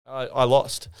I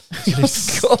lost. Of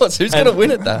course, who's going to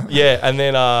win at that? Yeah, and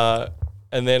then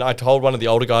I told one of the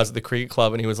older guys at the cricket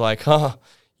club, and he was like, "Huh,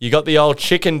 you got the old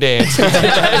chicken dance." To make a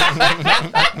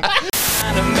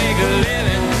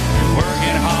living,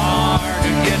 working hard to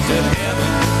get to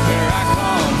heaven where I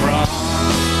come from.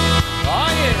 Oh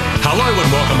yeah. Hello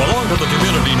and welcome along to the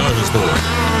Community Notice Board.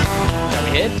 Shall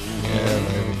we hit? Yeah,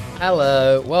 maybe.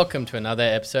 Hello, welcome to another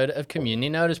episode of Community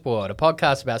Notice Board, a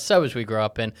podcast about suburbs we grew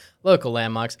up in, local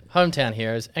landmarks, hometown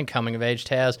heroes, and coming-of-age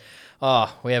tales.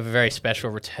 Oh, we have a very special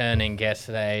returning guest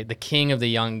today, the king of the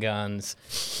young guns.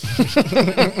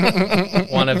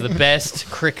 One of the best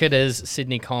cricketers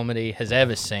Sydney comedy has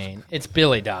ever seen. It's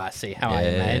Billy Darcy. How are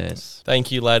you, mate?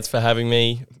 Thank you, lads, for having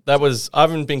me. I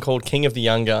haven't been called king of the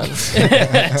young guns.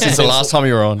 Since the last time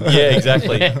you were on. Yeah,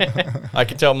 exactly. I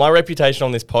can tell my reputation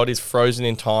on this pod is frozen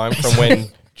in time from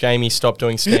when Jamie stopped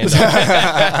doing stand-up.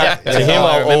 To him,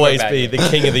 I'll always be the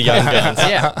king of the young guns.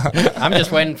 Yeah, I'm just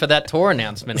waiting for that tour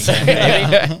announcement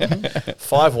again, baby.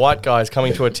 5 white guys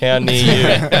coming to a town near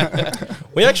you.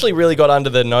 We actually really got under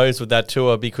the nose with that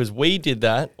tour because we did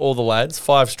that, all the lads,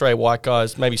 5 straight white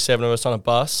guys, maybe 7 of us on a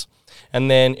bus,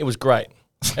 and then it was great.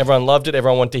 Everyone loved it.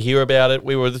 Everyone wanted to hear about it.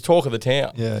 We were the talk of the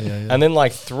town. Yeah. And then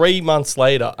like 3 months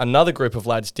later, another group of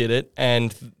lads did it,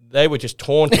 and they were just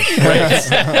torn to shreds.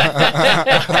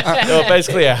 They were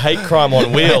basically a hate crime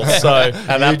on wheels. So At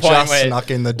that You point, just where- snuck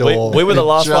in the door. we were the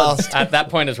last ones. At that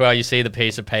point as well, you see the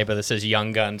piece of paper that says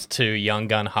Young Guns 2, Young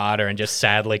Gun Harder, and just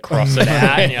sadly cross it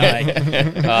out. And you're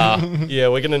like, Yeah,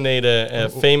 we're going to need a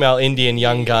female Indian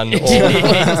young gun. Or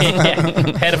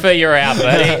Pettifer, you're out,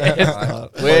 buddy.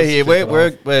 We're here.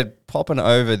 We're popping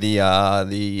over the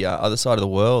other side of the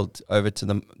world, over to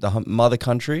the mother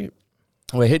country.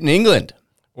 We're hitting England.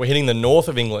 we're hitting the north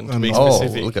of England, to be Oh,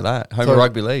 specific. look at that. Home of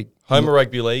rugby league. Home of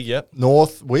Rugby League, yep.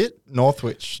 Northwich.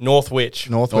 Northwich. Northwich.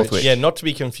 Yeah, not to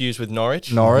be confused with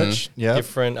Norwich. Norwich. Yeah.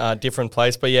 Different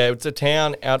place. But yeah, it's a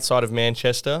town outside of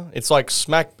Manchester. It's like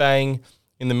smack bang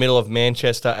in the middle of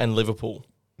Manchester and Liverpool.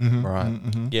 Right.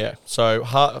 Yeah, so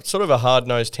sort of a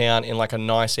hard-nosed town in like a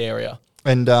nice area.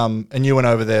 And you went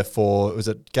over there for, was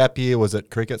it gap year? Was it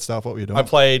cricket stuff? What were you doing? I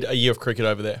played a year of cricket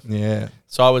over there. Yeah.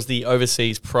 So I was the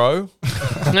overseas pro.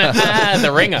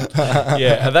 The ringer.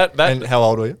 Yeah, And how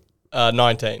old were you?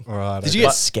 19. All right. Did you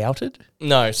get scouted?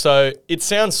 No, so it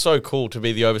sounds so cool to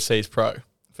be the overseas pro.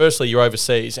 Firstly, you're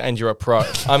overseas and you're a pro.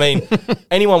 I mean,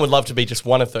 anyone would love to be just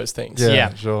one of those things.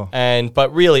 Yeah. Sure.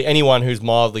 But really, anyone who's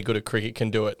mildly good at cricket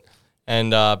can do it.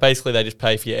 And basically, they just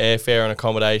pay for your airfare and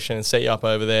accommodation and set you up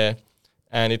over there.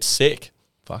 And it's sick.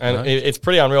 And it's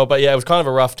pretty unreal. But yeah, it was kind of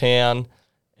a rough town.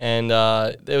 And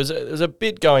there was a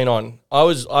bit going on.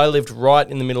 I lived right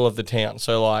in the middle of the town.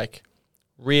 So like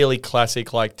really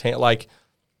classic there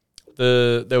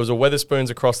was a Wetherspoons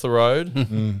across the road.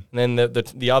 And then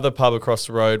the other pub across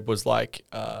the road was like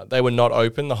they were not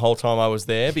open the whole time I was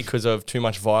there because of too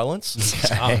much violence.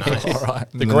 Oh, nice. All right.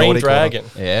 The Green Dragon.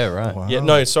 Yeah, right. Wow. Yeah,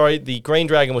 no, sorry. The Green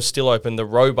Dragon was still open. The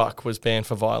Roebuck was banned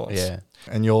for violence. Yeah.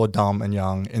 And you're dumb and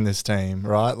young in this team,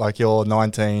 right? Like you're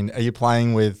 19. Are you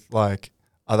playing with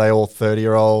are they all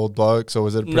 30-year-old blokes or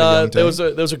was it a pretty young team? there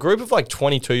was a group of like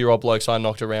 22-year-old blokes I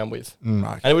knocked around with.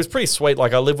 Okay. And it was pretty sweet.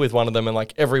 Like I lived with one of them and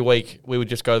like every week we would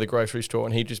just go to the grocery store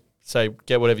and he'd just say,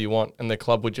 get whatever you want. And the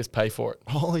club would just pay for it.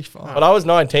 Holy fuck. But I was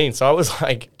 19. So I was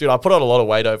like, dude, I put on a lot of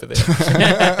weight over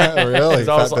there. Really?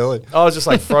 So I was Fat Billy. I was just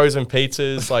like frozen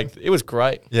pizzas. Like it was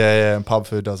great. Yeah. And pub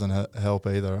food doesn't help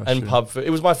either. I And should- pub food.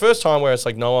 It was my first time where it's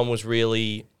like no one was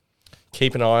really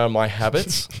keeping an eye on my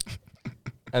habits.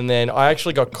 And then I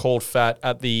actually got called fat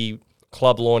at the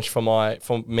club launch for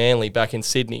Manly back in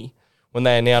Sydney when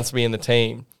they announced me in the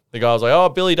team. The guy was like, "Oh,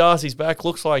 Billy Darcy's back.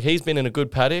 Looks like he's been in a good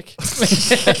paddock."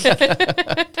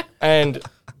 And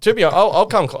to be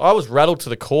honest, I was rattled to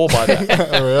the core by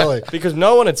that Really? because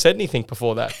no one had said anything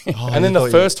before that. And then the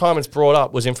first time it's brought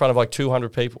up was in front of like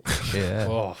 200 people. Yeah.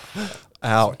 Oh.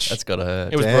 Ouch. That's got to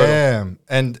hurt. It was brutal. Damn.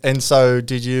 And so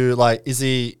did you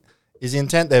is the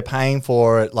intent they're paying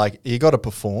for it, like, you got to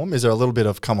perform? Is there a little bit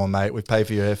of, come on, mate, we've paid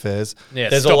for your airfares, Yeah,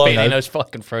 There's a stop lot- eating those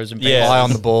fucking frozen pizzas. Yeah. eye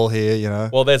on the ball here, you know?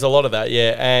 Well, there's a lot of that,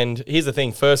 yeah. And here's the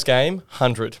thing: first game,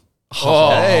 100.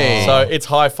 Oh. Hey. So it's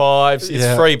high fives, it's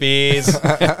Yeah. free beers,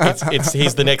 it's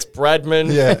he's the next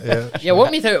Bradman. Yeah. Yeah,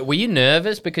 walk me through it. Were you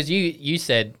nervous? Because you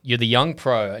said you're the young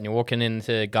pro and you're walking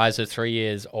into guys that are 3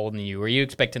 years older than you. Were you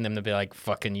expecting them to be like,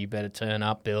 fucking, you better turn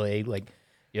up, Billy? Like,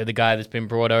 you're the guy that's been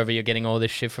brought over, you're getting all this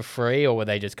shit for free? Or were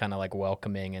they just kind of like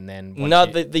welcoming and then... No,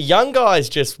 the young guys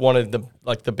just wanted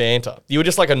the banter. You were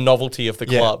just like a novelty of the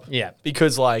club. Yeah.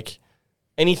 Because like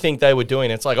anything they were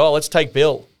doing, it's like, oh, let's take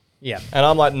Bill. Yeah. And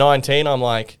I'm like 19. I'm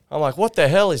like, what the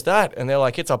hell is that? And they're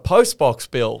like, it's a post box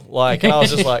bill. Like, and I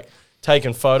was just like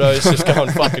taking photos, just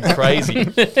going fucking crazy.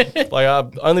 Like,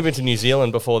 I've only been to New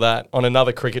Zealand before that on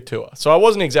another cricket tour, so I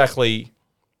wasn't exactly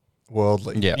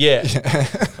Worldly. Yeah.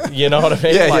 You know what I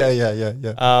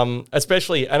mean? Yeah.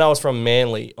 Especially, and I was from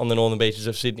Manly on the northern beaches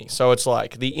of Sydney, so it's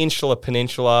like the insular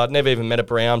peninsula. Never even met a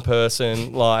brown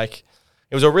person. Like,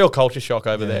 it was a real culture shock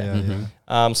over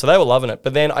there. So they were loving it.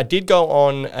 But then I did go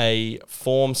on a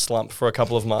form slump for a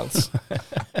couple of months.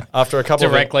 After a couple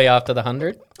Directly after the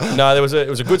 100? No, it was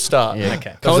a good start. Yeah.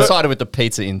 Okay. Coincided with the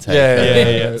pizza intake.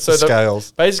 Yeah. So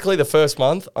Scales. basically, the first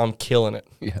month, I'm killing it.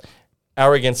 Yeah.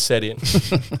 Arrogance set in.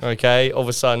 Okay, all of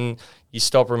a sudden you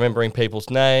stop remembering people's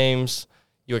names.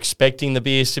 You're expecting the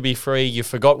beers to be free. You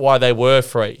forgot why they were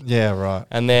free. Yeah, right.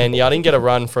 And then I didn't get a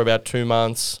run for about 2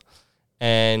 months,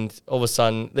 and all of a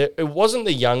sudden it wasn't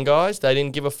the young guys. They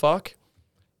didn't give a fuck.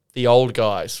 The old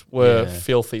guys were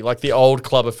filthy, like the old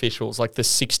club officials, like the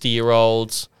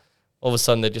 60-year-olds. All of a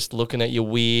sudden they're just looking at you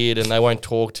weird and they won't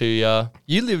talk to you.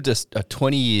 You lived a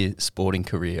 20-year sporting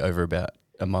career over about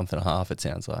a month and a half, it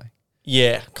sounds like.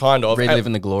 Yeah, kind of.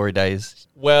 Reliving the glory days.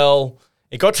 Well,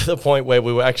 it got to the point where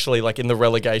we were actually like in the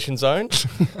relegation zone.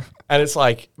 And it's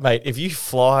like, mate, if you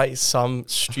fly some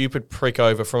stupid prick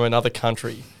over from another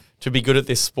country to be good at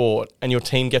this sport and your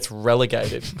team gets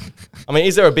relegated, I mean,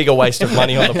 is there a bigger waste of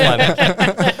money on the planet?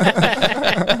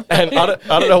 And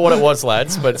I don't know what it was,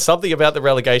 lads, but something about the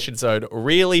relegation zone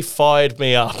really fired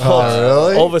me up. Oh,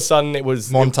 really? All of a sudden it was...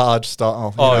 Montage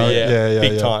style.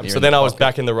 big time. You're So in then the I was pocket.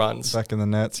 back in the runs. Back in the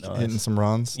nets, hitting some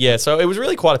runs. Yeah, so it was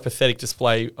really quite a pathetic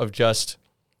display of just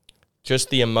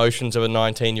the emotions of a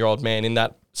 19-year-old man. In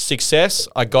that success,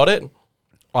 I got it.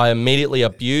 I immediately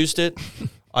abused it.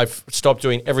 I've stopped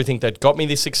doing everything that got me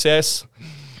this success.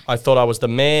 I thought I was the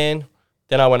man.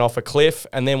 Then I went off a cliff.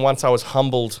 And then once I was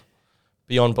humbled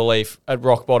beyond belief at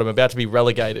rock bottom, about to be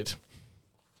relegated,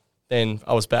 then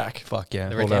I was back. Fuck yeah.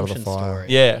 The Pulled out of the redemption fire. story.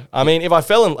 Yeah. I mean, if I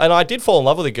and I did fall in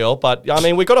love with a girl, but I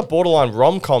mean, we got a borderline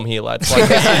rom-com here, lads. Like,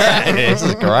 This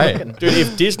is great. dude,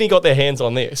 if Disney got their hands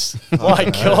on this, my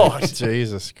God.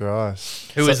 Jesus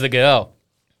Christ. Who was the girl?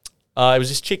 It was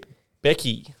this chick,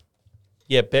 Becky.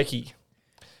 Yeah, Becky.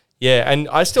 Yeah, and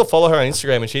I still follow her on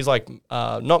Instagram, and she's like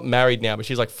not married now, but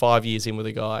she's like 5 years in with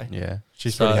a guy. Yeah.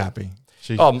 She's So- pretty happy.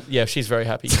 She, Yeah, she's very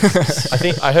happy.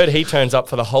 I heard he turns up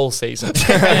for the whole season.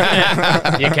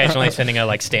 You occasionally sending her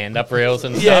like stand-up reels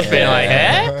and Yeah. stuff, being like,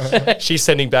 "Huh?" She's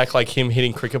sending back like him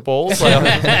hitting cricket balls. Like, I'm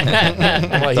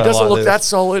like, he Don't doesn't like look this. that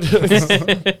solid.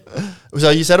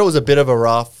 So you said it was a bit of a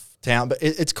rough town, but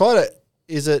it's quite a.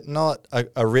 Is it not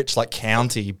a rich like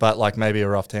county, but like maybe a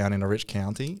rough town in a rich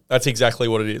county? That's exactly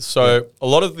what it is. So a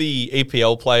lot of the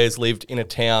EPL players lived in a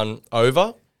town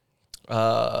over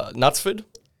Knutsford,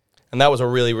 and that was a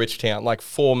really rich town, like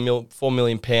 £4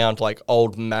 million, like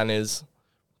old manors,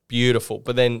 beautiful.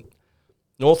 But then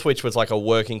Northwich was like a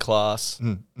working class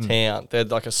town. They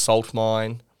had like a salt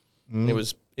mine. And it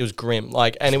was grim.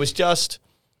 Like, and it was just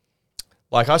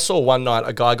like I saw one night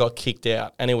a guy got kicked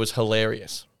out, and it was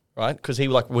hilarious, right? Because he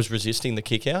like was resisting the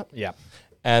kick out. Yeah.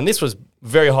 And this was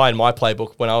very high in my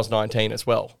playbook when I was 19 as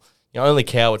well. You know, only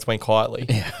cowards went quietly.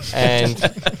 And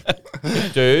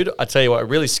dude, I tell you what, it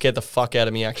really scared the fuck out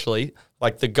of me actually.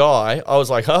 Like the guy, I was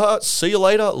like, see you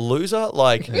later, loser.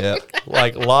 Like,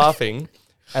 like laughing.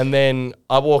 And then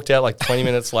I walked out like 20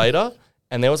 minutes later,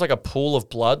 and there was like a pool of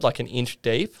blood like an inch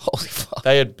deep. Holy fuck.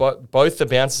 They had both the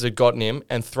bouncers had gotten him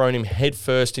and thrown him head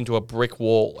first into a brick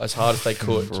wall as hard as they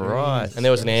could. Right. And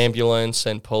there was an ambulance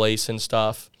and police and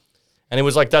stuff. And it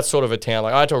was like that sort of a town.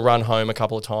 Like I had to run home a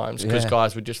couple of times because Yeah.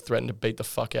 guys would just threaten to beat the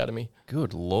fuck out of me.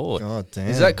 Good Lord. God damn.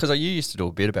 Is that because you used to do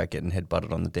a bit about getting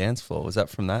headbutted on the dance floor? Was that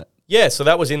from that? Yeah, so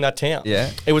that was in that town.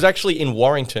 Yeah. It was actually in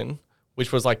Warrington,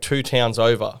 which was like 2 towns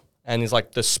over and is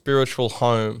like the spiritual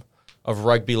home of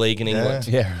rugby league in England.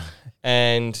 Yeah.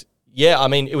 And yeah, I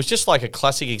mean, it was just like a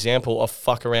classic example of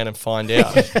fuck around and find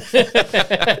out.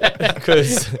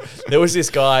 Because there was this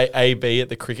guy, AB, at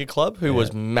the cricket club who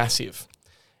was massive.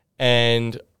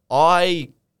 And I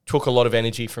took a lot of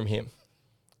energy from him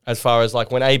as far as like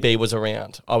when AB was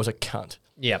around, I was a cunt.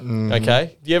 Yeah.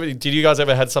 Okay? Did you guys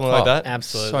ever had something like that?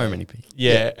 Absolutely. So many people.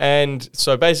 Yeah. And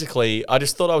so basically, I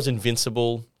just thought I was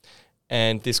invincible.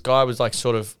 And this guy was like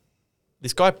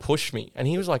this guy pushed me. And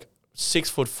he was like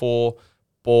 6'4",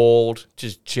 bald,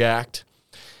 just jacked.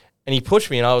 And he pushed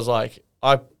me and I was like,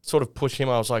 I sort of pushed him.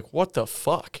 I was like, what the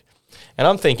fuck? And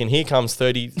I'm thinking, here comes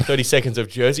 30 seconds of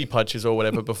jersey punches or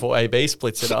whatever before AB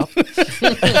splits it up.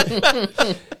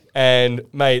 And,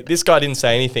 mate, this guy didn't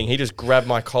say anything. He just grabbed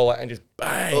my collar and just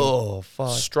bang. Oh,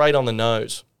 fuck. Straight on the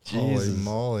nose. Holy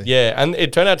moly. Yeah, and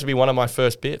it turned out to be one of my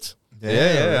first bits. Yeah,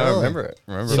 I really? remember it.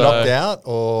 You So- knocked out,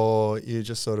 or you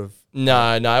just sort of...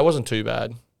 No, it wasn't too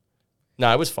bad.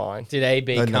 No, it was fine. Did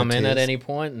AB No come in at tears. any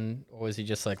point, or was he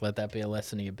just like, let that be a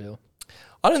lesson to your bill?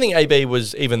 I don't think AB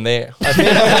was even there. I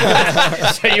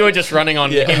think, So you were just running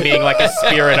on him being like a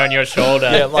spirit on your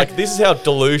shoulder. yeah, like this is how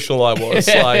delusional I was.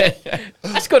 Like,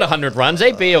 I scored 100 runs.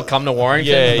 AB will come to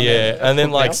Warrington. yeah. And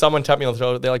then like someone tapped me on the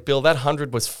shoulder. They're like, Bill, that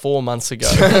 100 was 4 months ago.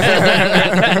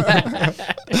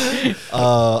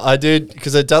 I did,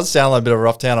 because it does sound like a bit of a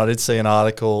rough town. I did see an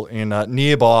article in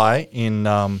nearby in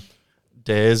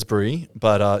Daresbury,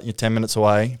 but you're 10 minutes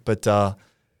away. But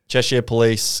Cheshire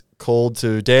Police called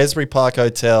to Daresbury Park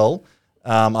Hotel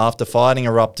after fighting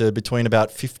erupted between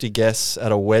about 50 guests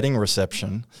at a wedding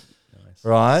reception.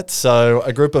 Right, so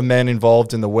a group of men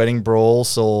involved in the wedding brawl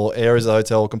saw areas of the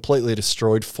hotel completely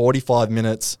destroyed, 45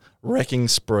 minutes wrecking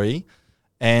spree,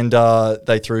 and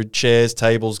they threw chairs,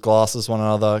 tables, glasses, one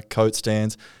another, coat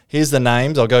stands. Here's the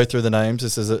names. I'll go through the names.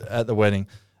 This is at the wedding.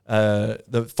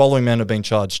 The following men have been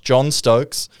charged: John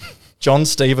Stokes, John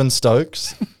Stephen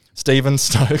Stokes, Stephen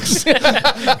Stokes,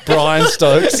 Brian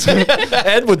Stokes,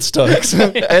 Edward Stokes,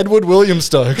 Edward William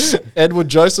Stokes, Edward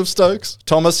Joseph Stokes,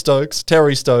 Thomas Stokes,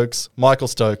 Terry Stokes, Michael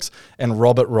Stokes, and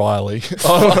Robert Riley.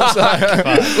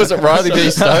 Was it Riley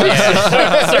B. Stokes?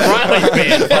 So Riley's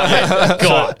being fine.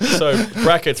 God. So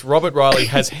brackets, Robert Riley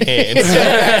has hands.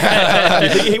 You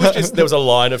think he was just, there was a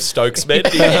line of Stokes men.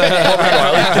 Robert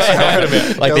Riley just knocking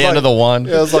him out. Like the end of the one.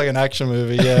 Yeah, it was like an action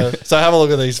movie, yeah. So have a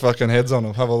look at these fucking heads on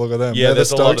them. Have a look at them. Yeah, They're the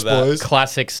there's a lot of Stokes that. boys.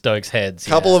 Classic Stokes heads.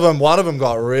 Couple of them, one of them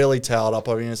got really towed up.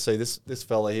 I mean, you see this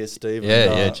fella here, Steve.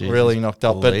 Jesus. really knocked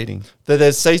up. Bleeding. But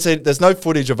there's no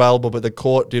footage available, but the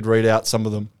court did read out some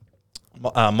of them.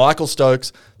 Michael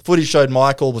Stokes, footage showed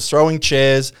Michael was throwing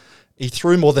chairs. He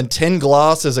threw more than 10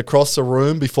 glasses across the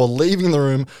room before leaving the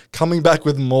room, coming back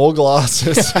with more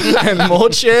glasses and more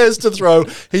chairs to throw.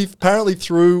 He apparently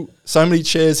threw so many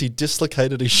chairs he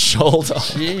dislocated his shoulder.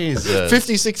 Jesus.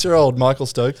 56-year-old Michael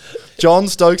Stokes. John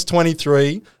Stokes,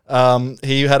 23.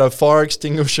 He had a fire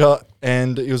extinguisher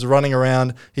and he was running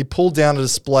around. He pulled down a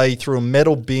display through a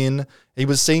metal bin. He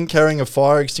was seen carrying a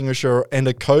fire extinguisher and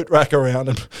a coat rack around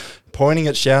him, pointing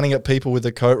at, shouting at people with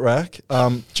the coat rack.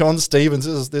 John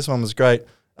Stevens, this one was great.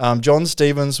 John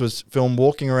Stevens was filmed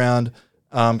walking around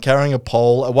carrying a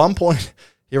pole. At one point,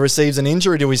 he receives an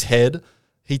injury to his head.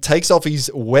 He takes off his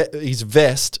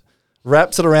vest,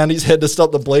 wraps it around his head to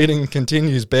stop the bleeding, and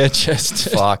continues bare chest.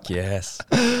 Fuck yes.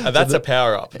 And that's a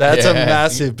power up. That's a Yeah.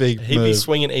 massive big He'd move. be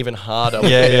swinging even harder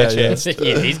with Yeah, their yeah, yeah. chest.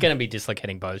 Yeah, he's going to be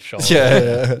dislocating both shoulders.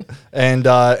 Yeah. And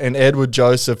Edward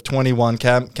Joseph, 21,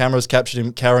 cameras captured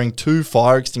him carrying 2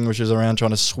 fire extinguishers around,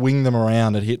 trying to swing them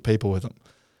around and hit people with them.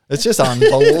 It's just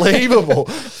unbelievable.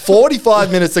 45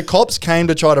 minutes. The cops came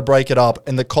to try to break it up,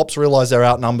 and the cops realized they're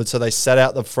outnumbered, so they sat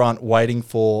out the front waiting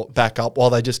for backup while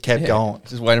they just kept going.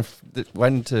 Just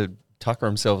waiting to tucker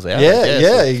themselves out. I Yeah, guess.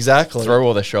 yeah, exactly. Throw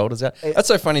all their shoulders out. That's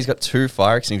so funny. He's got 2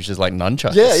 fire extinguishers like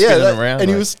nunchucks. Yeah, just yeah, spinning around. and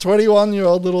he like- was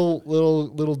 21-year-old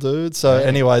little dude. So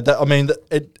anyway,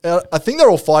 I think they're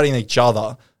all fighting each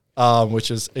other, which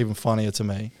is even funnier to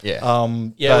me. Yeah.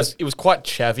 Yeah, but- it was quite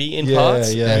chavvy in Yeah,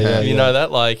 parts. yeah, You yeah. know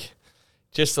that, like,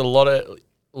 just a lot of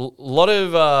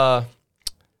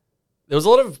there was a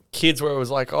lot of kids where it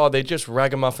was like, oh, they're just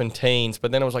ragamuffin teens,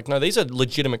 but then it was like, no, these are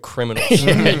legitimate criminals.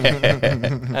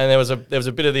 And there was a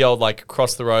bit of the old like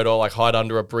cross the road or like hide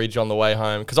under a bridge on the way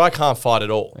home, because I can't fight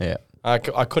at all. Yeah. I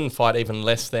couldn't fight even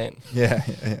less then. Yeah.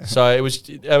 So it was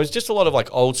just a lot of like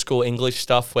old school English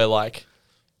stuff where like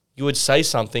you would say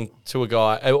something to a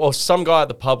guy, or some guy at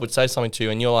the pub would say something to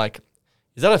you, and you're like,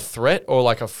 is that a threat or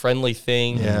like a friendly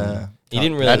thing? Yeah. You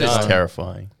didn't really That know. is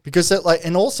terrifying. Because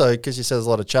and also because you said there's a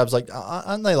lot of chavs, like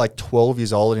aren't they like 12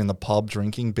 years old in the pub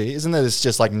drinking beer? Isn't that it's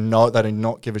just like they do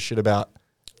not give a shit about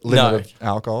limit of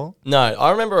alcohol? No,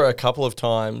 I remember a couple of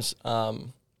times. I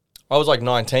was like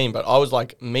 19, but I was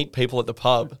like meet people at the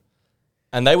pub,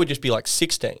 and they would just be like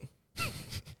 16,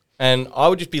 and I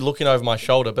would just be looking over my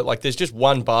shoulder. But like, there's just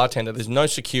one bartender. There's no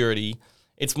security.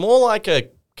 It's more like a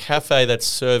cafe that's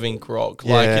serving grog.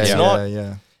 Like it's not.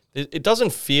 Yeah. It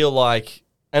doesn't feel like,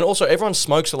 and also everyone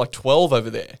smokes at like 12 over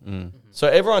there. So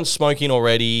everyone's smoking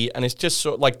already, and it's just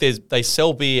sort of like they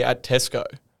sell beer at Tesco.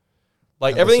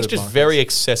 Like everything's just very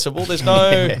accessible. There's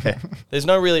no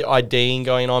really IDing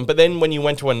going on. But then when you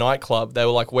went to a nightclub, they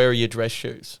were like, "Where are your dress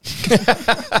shoes?"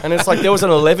 And it's like there was an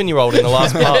 11-year-old in the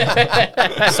last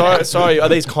pub. Sorry, are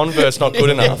these Converse not good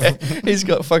enough? He's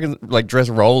got fucking like dress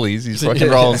rollies. He's fucking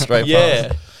rolling straight Yeah.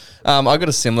 past. I got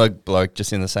a similar bloke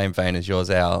just in the same vein as yours,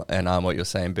 Al, and what you're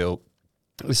saying, Bill.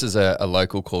 This is a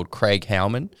local called Craig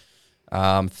Howman.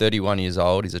 31 years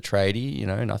old. He's a tradie, you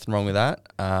know, nothing wrong with that.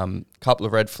 Couple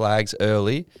of red flags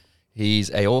early. He's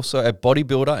also a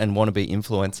bodybuilder and wannabe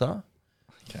influencer.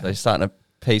 So he's starting to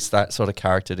piece that sort of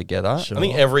character together. I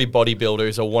think every bodybuilder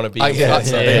is a wannabe Yeah,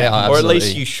 influencer. yeah, Or at least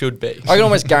absolutely. you should be. I can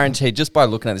almost guarantee, just by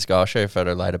looking at this guy, I'll show you a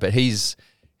photo later, but he's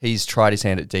tried his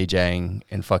hand at DJing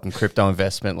and fucking crypto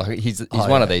investment. Like he's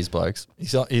one of these blokes.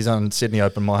 He's on Sydney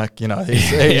Open Mic. You know,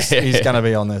 he's going to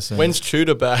be on this soon. When's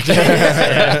Tudor back?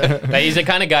 But he's the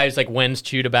kind of guy who's like, when's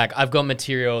Tudor back? I've got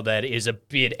material that is a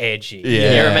bit edgy.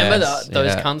 Yes, You remember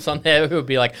those yeah. cunts on there who would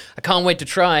be like, I can't wait to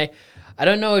try. I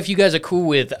don't know if you guys are cool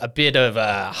with a bit of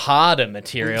harder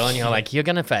material. And you're like, you're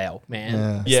going to fail,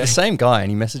 man. It's the same guy, and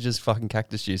he messages fucking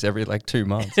Cactus Juice every 2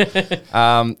 months.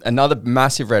 Another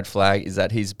massive red flag is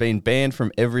that he's been banned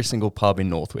from every single pub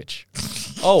in Northwich,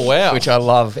 Oh, wow. which I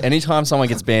love. Anytime someone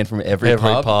gets banned from every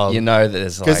pub, you know that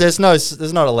there's Because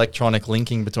there's no electronic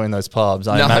linking between those pubs.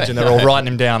 I imagine they're all writing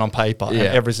him down on paper, Yeah.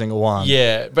 every single one.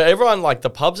 Yeah, but everyone, like,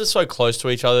 the pubs are so close to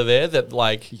each other there that,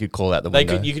 like, you could call out the they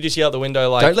window. you could just yell out the window,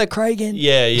 like, Don't let Craig in.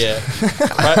 yeah.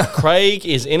 Craig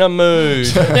is in a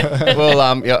mood.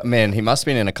 Well, yeah, man, he must have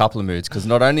been in a couple of moods because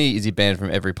not only is he banned from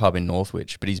every pub in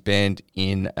Northwich, but he's banned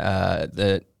in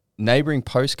the neighbouring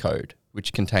postcode,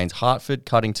 which contains Hertford,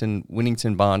 Cuddington,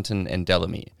 Winnington, Barnton, and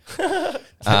Delamere. They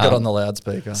got on the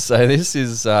loudspeaker. So this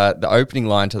is the opening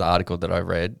line to the article that I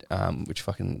read, which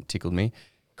fucking tickled me.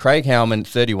 Craig Howman,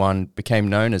 31, became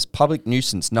known as public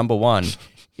nuisance number 1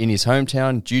 in his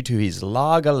hometown due to his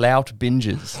lager lout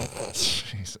binges.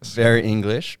 Very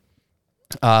English.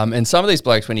 And some of these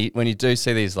blokes, when you do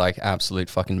see these like absolute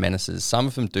fucking menaces, some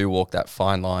of them do walk that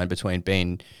fine line between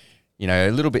being, you know,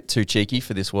 a little bit too cheeky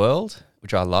for this world,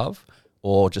 which I love,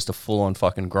 or just a full-on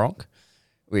fucking gronk,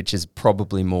 which is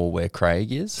probably more where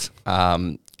Craig is.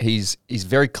 He's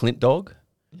very Clint Dog.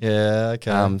 Yeah,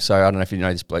 okay. So I don't know if you know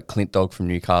this bloke, Clint Dog from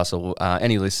Newcastle.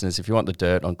 Any listeners, if you want the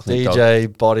dirt on Clint Dog, DJ,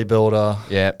 bodybuilder,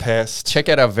 yeah, pest, check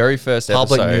out our very first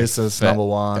public episode. nuisance for number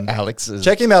 1. Alex's.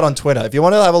 Check him out on Twitter. If you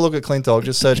want to have a look at Clint Dog,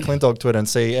 just search Clint Dog Twitter and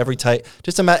see every take.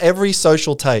 Just about every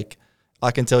social take. I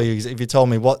can tell you, if you told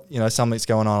me what, you know, something's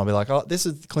going on, I'll be like, oh, this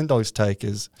is Clint Dog's take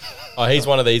is. Oh, he's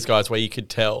one of these guys where you could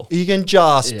tell. You can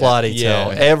just bloody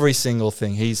tell Yeah. every single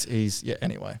thing. He's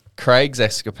anyway. Craig's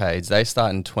escapades, they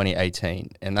start in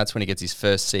 2018, and that's when he gets his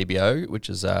first CBO, which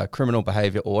is a criminal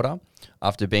behaviour order,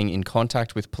 after being in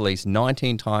contact with police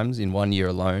 19 times in 1 year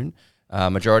alone,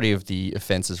 majority of the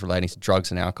offences relating to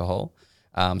drugs and alcohol.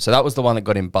 So that was the one that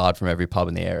got him barred from every pub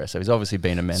in the area. So he's obviously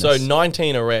been a menace. So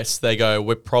 19 arrests, they go,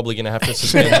 we're probably going to have to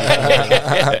suspend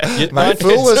you. Mate,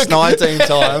 fool us 19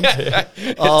 times.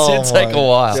 It did take a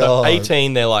while. So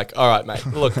 18, they're like, all right, mate,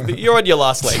 look, you're on your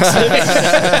last legs.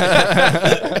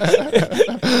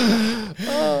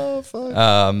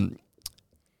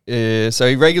 So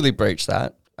he regularly breached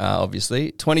that,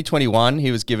 obviously. 2021,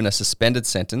 he was given a suspended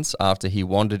sentence after he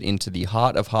wandered into the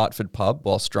Heart of Hertford pub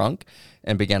whilst drunk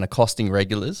and began accosting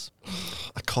regulars.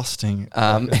 Accosting.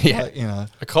 Yeah. You know.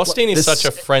 Accosting is This- such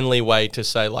a friendly way to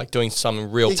say, like, doing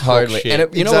some real Totally. shit.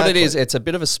 And you know what it Exactly. is? It's a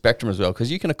bit of a spectrum as well, because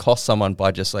you can accost someone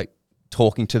by just like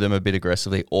talking to them a bit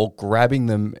aggressively or grabbing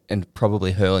them and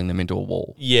probably hurling them into a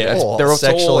wall. Yeah. That's- Or they're all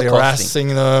sexually accosting.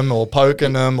 harassing them or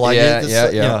poking them. Like, Yeah, it's- yeah.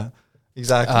 you know,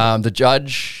 exactly. The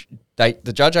judge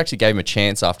actually gave him a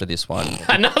chance after this one.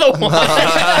 Another one.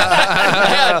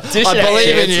 I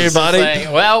believe in you, buddy.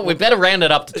 Saying, well, we better round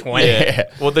it up to 20. Yeah.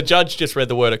 Well, the judge just read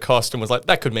the word accost and was like,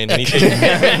 that could mean anything. this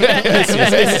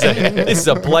is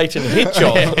a blatant hit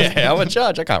job. Yeah, I'm a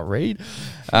judge. I can't read.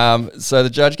 So the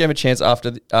judge gave him a chance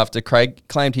after Craig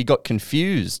claimed he got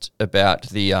confused about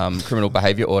the criminal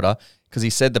behaviour order because he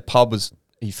said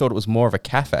he thought it was more of a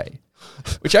cafe.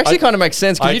 Which actually kind of makes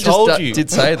sense because I you told just you. did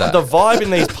say that. The vibe in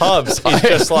these pubs is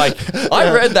just like,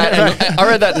 I read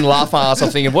that and laughed my ass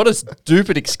off thinking, what a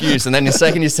stupid excuse. And then the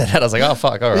second you said that, I was like, oh,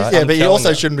 fuck, all right. Yeah, but you telling also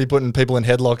you. shouldn't be putting people in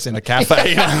headlocks in a cafe.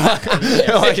 You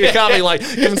know? Like, you can't be like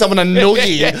giving someone a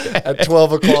noogie at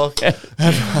 12 o'clock.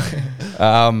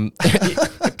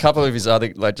 A couple of his other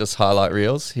just highlight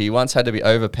reels. He once had to be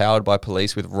overpowered by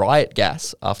police with riot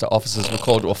gas after officers were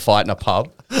called to a fight in a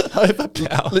pub.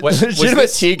 Wait, was Legitimate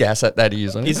this- tear gas at that he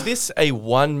used on him. is this a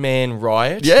one-man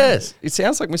riot? Yes, it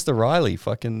sounds like Mr. Riley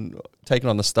fucking taking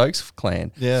on the Stokes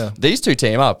clan. Yeah. These two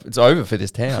team up. It's over for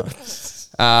this town.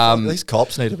 These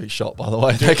cops need to be shot, by the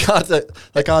way.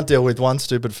 They can't deal with one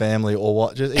stupid family or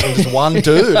what? Even just one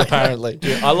dude, apparently.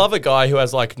 I love a guy who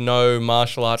has like no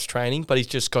martial arts training, but he's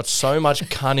just got so much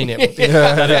cun in him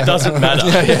that it doesn't matter.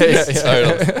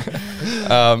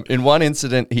 Totally. In one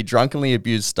incident, he drunkenly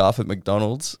abused staff at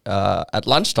McDonald's at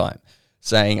lunchtime,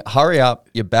 saying, "Hurry up,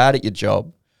 you're bad at your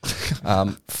job."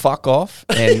 fuck off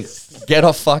and get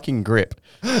a fucking grip.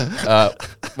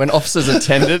 When officers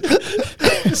attended,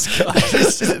 this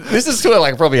is to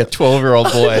like probably a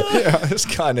 12-year-old boy. This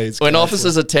guy needs. When counselling.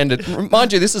 officers attended,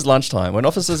 mind you, this is lunchtime. When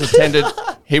officers attended,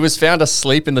 he was found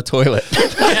asleep in the toilet.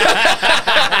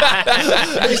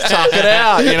 Just tuck it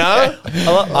out, you know.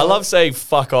 I love saying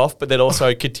fuck off, but then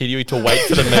also continuing to wait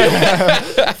for the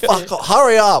meal. Fuck off,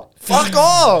 hurry up. Fuck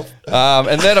off.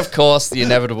 And then, of course, the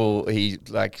inevitable, he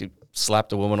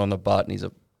slapped a woman on the butt and he's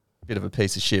a bit of a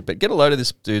piece of shit. But get a load of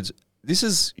this, dudes. This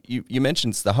is, you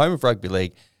mentioned it's the home of rugby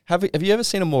league. Have you ever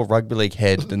seen a more rugby league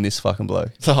head than this fucking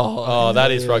bloke? Oh,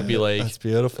 that is rugby league. That's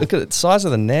beautiful. Look at the size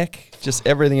of the neck, just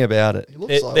everything about it.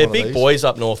 They're big boys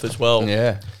up north as well.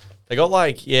 Yeah. They got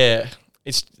like, they're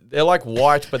like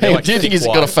white, but they're like do you think thick he's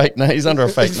white. got a fake name? He's under a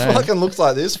fake He name. fucking looks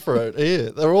like this fruit. Yeah,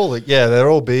 they're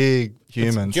all big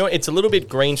humans. Do you know, it's a little bit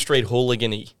Green Street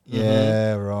hooligan-y.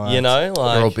 Yeah, right. You know,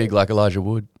 like They're all big like Elijah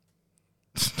Wood.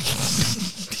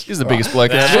 He's the biggest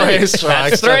bloke in that Three movie.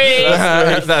 strikes. three.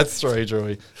 That's three,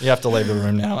 Drewy. You have to leave the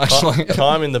room now, actually.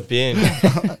 time in the bin.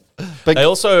 But- there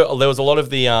was a lot of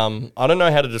the I don't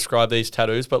know how to describe these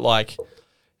tattoos, but like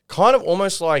kind of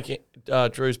almost like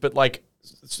Drew's, but like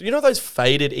you know those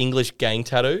faded English gang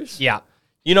tattoos? Yeah.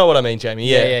 You know what I mean, Jamie?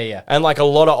 Yeah. And like a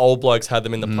lot of old blokes had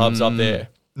them in the pubs up there.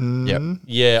 Yep.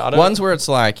 Yeah, I don't. Ones where it's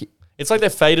like, It's like they're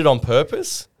faded on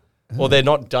purpose, or they're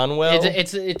not done well.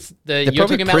 It's the They're you're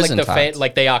probably talking about like prison the tats.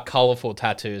 like they are colourful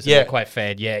tattoos. And Yeah. they're quite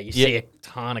fade. Yeah, you see Yeah. a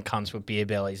ton of cunts with beer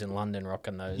bellies in London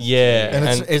rocking those. Yeah,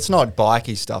 And it's not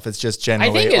bikey stuff. It's just I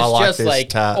generally. think it's like just this like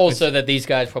tat. also that these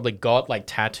guys probably got like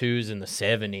tattoos in the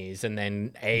 70s and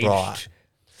then aged Right.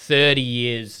 30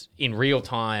 years in real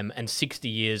time and 60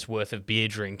 years worth of beer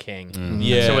drinking.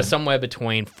 Yeah. So we're somewhere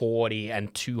between 40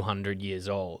 and 200 years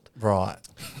old. Right.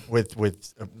 With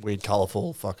a weird,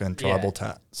 colourful fucking tribal Yeah.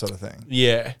 tat sort of thing.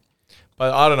 yeah.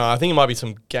 But I don't know. I think it might be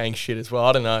some gang shit as well.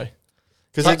 I don't know.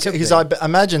 Because I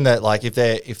imagine that like if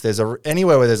there's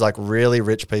anywhere where there's like really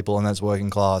rich people and that's working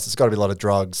class, it's got to be a lot of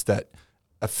drugs that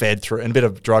are fed through and a bit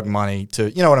of drug money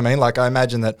to, you know what I mean? Like I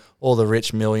imagine that all the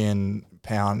rich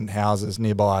 £1,000,000 houses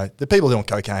nearby, the people doing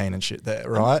cocaine and shit there,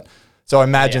 right? So I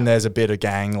imagine Yeah. there's a bit of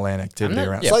gangland activity I'm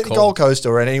not- around. yeah, It's like cool. the Gold Coast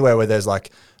or anywhere where there's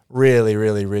like really,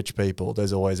 really rich people.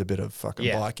 There's always a bit of fucking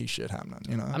Yeah. bikey shit happening,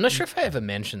 you know? I'm not sure if I ever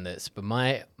mentioned this, but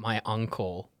my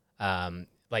uncle,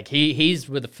 like he's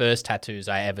were the first tattoos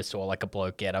I ever saw like a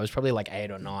bloke get. I was probably like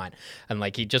 8 or 9, and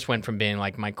like he just went from being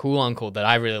like my cool uncle that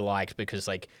I really liked because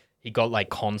like he got like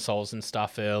consoles and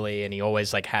stuff early, and he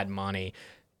always like had money.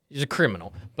 He's a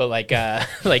criminal, but like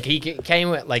like he came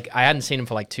with, like I hadn't seen him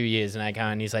for like 2 years, and I go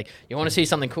and he's like, "You want to see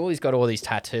something cool?" He's got all these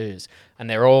tattoos, and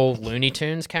they're all Looney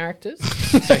Tunes characters.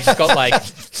 So he's got like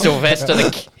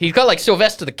he's got like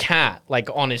Sylvester the cat like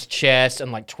on his chest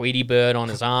and like Tweety Bird on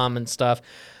his arm and stuff.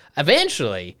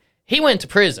 Eventually, he went to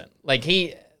prison.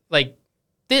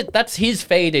 That's his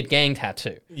faded gang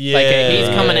tattoo. He's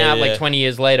coming out like 20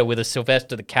 years later with a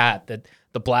Sylvester the cat that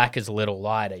the black is a little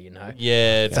lighter, you know?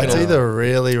 Yeah, it's It's not- either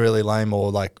really, really lame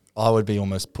or like I would be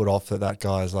almost put off that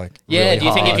guy's like. Yeah, really do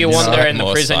you think if hard, you know? wander in the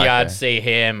More prison psycho. yard, see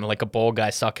him, like a bald guy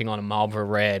sucking on a Marlboro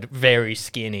Red, very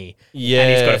skinny, and he's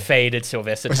Yeah. got a faded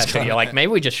Sylvester tattoo, you're like, maybe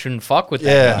we just shouldn't fuck with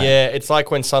that Yeah. guy. Yeah, it's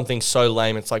like when something's so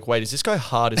lame, it's like, wait, is this guy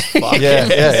hard as fuck? Yeah.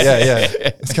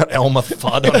 It's got Elmer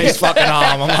Fudd on his fucking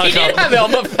arm. I'm He like, did have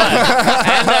Elmer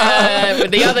Fudd. And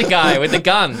with the other guy with the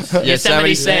guns.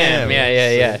 Yosemite Sam. Sam.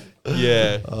 Yeah.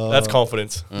 Yeah, that's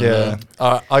confidence. yeah.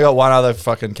 I got one other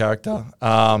fucking character.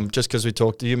 Just because we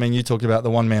talked to you, you talked about the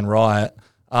one man riot.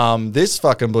 This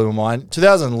fucking blew my mind.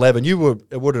 2011.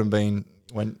 It would have been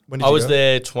when did I you was go?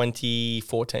 there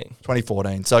 2014.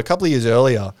 2014. So a couple of years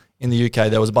earlier in the UK,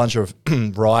 there was a bunch of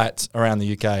riots around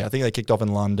the UK. I think they kicked off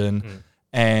in London,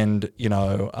 and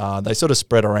they sort of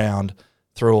spread around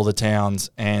through all the towns.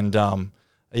 And a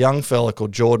young fella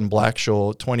called Jordan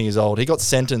Blackshaw, 20 years old, he got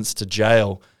sentenced to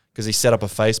jail because he set up a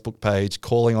Facebook page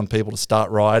calling on people to start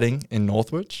rioting in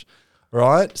Northwich,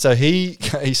 right? So he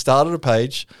started a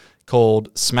page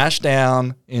called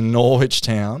Smashdown in Norwich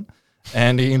Town,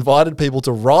 and he invited people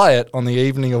to riot on the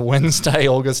evening of Wednesday,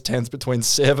 August 10th between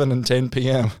 7 and 10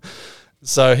 p.m.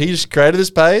 So he just created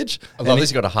this page. I love this.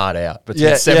 He got a hard out between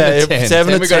Yeah, 7 yeah, and 10. 7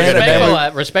 Then to we gotta 10, go to and then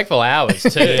bed. Respectful hours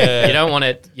too. Yeah. You don't want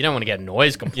to get a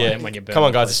noise complaint Yeah, when you're come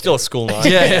on, guys, it's still a school night.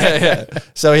 Yeah.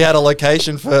 So he had a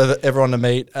location for everyone to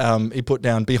meet. He put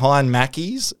down behind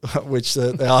Mackey's, which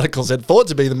the article said thought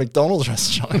to be the McDonald's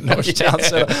restaurant in Norwich Town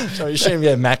Centre. So you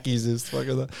assume, Mackey's is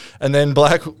fucking that. And then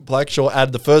Blackshaw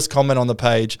added the first comment on the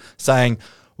page saying,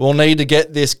 we'll need to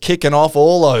get this kicking off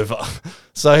all over.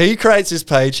 So he creates his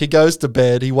page. He goes to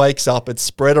bed. He wakes up. It's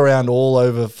spread around all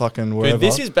over fucking wherever. Dude,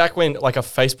 this is back when like a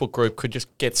Facebook group could just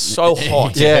get so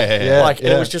hot. Yeah. Like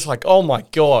it was just like, oh my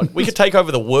God, we could take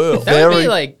over the world. That would Very be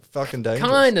like fucking dangerous.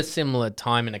 kind of similar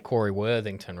time in a Corey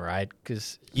Worthington, right?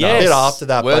 Because Yes. A bit after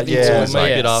that, but Worthington yeah. was like-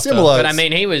 Maybe after. Similar. But I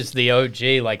mean, he was the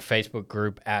OG like Facebook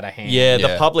group out of hand. Yeah, the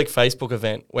Yeah. public Facebook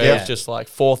event where Yeah. it's just like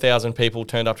 4,000 people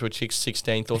turned up to a chick's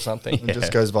 16th or something. It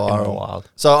just goes viral. Wild.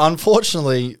 So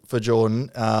unfortunately for Jordan,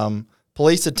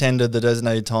 police attended the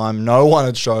designated time. No one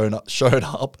had showed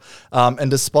up.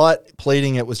 And despite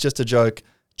pleading it was just a joke,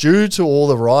 due to all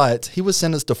the riots, he was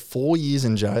sentenced to 4 years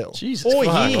in jail. Jesus 4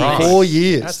 Christ. years. Right. 4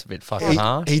 years. That's a bit fucking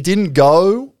harsh. He didn't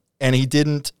go, and he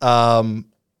didn't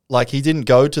he didn't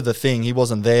go to the thing. He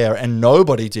wasn't there, and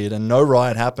nobody did, and no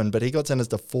riot happened. But he got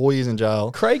sentenced to 4 years in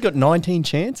jail. Craig got 19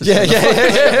 chances. Yeah.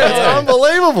 It's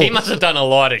unbelievable. He must have done a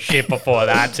lot of shit before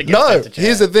that to get No, sent to jail.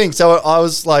 here's the thing. So I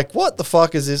was like, what the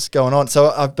fuck is this going on?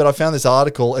 But I found this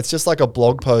article. It's just like a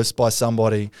blog post by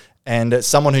somebody, and it's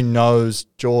someone who knows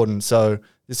Jordan. So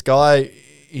this guy,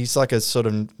 he's like a sort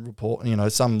of report,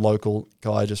 some local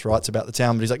guy just writes about the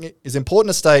town, but he's like, it's important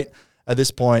to state at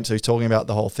this point, so he's talking about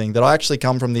the whole thing, that I actually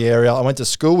come from the area. I went to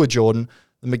school with Jordan.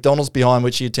 The McDonald's behind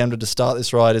which he attempted to start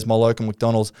this riot is my local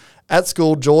McDonald's. At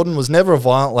school, Jordan was never a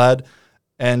violent lad,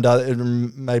 and it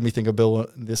made me think of Bill,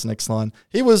 this next line.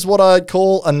 He was what I'd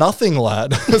call a nothing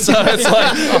lad. So it's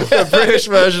like a British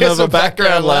version of a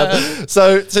background lad.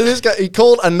 So this guy, he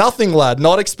called a nothing lad,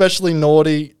 not especially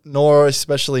naughty, nor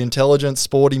especially intelligent,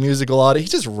 sporty, musical artist.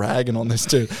 He's just ragging on this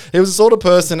dude. He was the sort of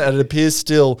person, and it appears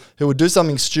still, who would do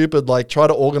something stupid like try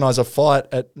to organise a fight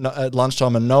at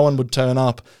lunchtime and no one would turn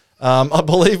up. I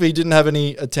believe he didn't have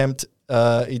any attempt.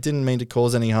 He didn't mean to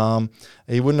cause any harm.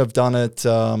 He wouldn't have done it.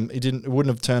 It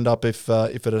wouldn't have turned up if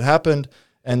it had happened.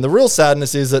 And the real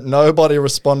sadness is that nobody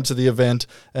responded to the event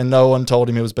and no one told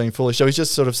him he was being foolish. So he's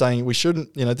just sort of saying we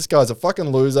shouldn't. This guy's a fucking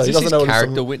loser. Is He this doesn't his know what he's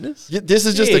character talking- witness? Yeah, this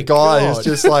is just Dear a guy God. who's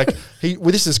just like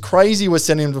this is crazy. We're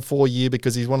sending him to 4 years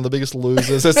because he's one of the biggest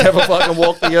losers that's ever fucking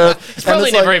walked the earth. He's probably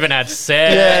it's never like- even had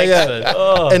sex.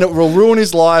 Yeah. And it will ruin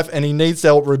his life, and he needs to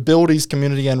help rebuild his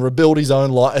community and rebuild his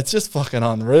own life. It's just fucking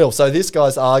unreal. So this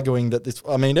guy's arguing that this.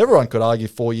 I mean, everyone could argue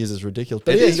 4 years is ridiculous,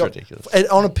 but It yeah, is he got- ridiculous. and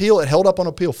on appeal, it held up on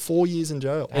appeal. 4 years in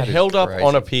jail. It held up crazy.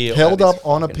 on appeal. Held is up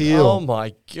on fucking- appeal. Oh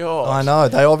my God. I know.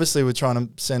 They obviously were trying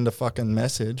to send a fucking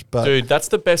message, but Dude, that's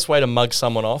the best way to mug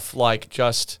someone off. Like,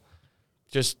 just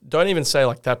don't even say,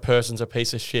 like, that person's a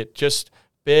piece of shit. Just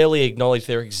barely acknowledge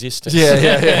their existence. yeah.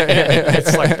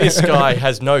 It's like, this guy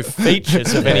has no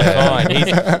features of any kind.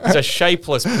 He's a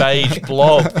shapeless beige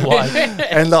blob. Like,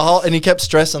 And he kept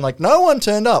stressing, like, no one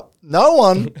turned up. No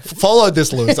one followed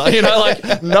this loser.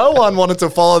 Like, no one wanted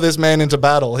to follow this man into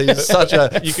battle. He's such a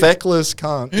feckless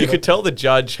cunt. you could tell the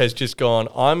judge has just gone,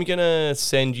 I'm going to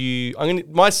send you,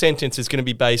 my sentence is going to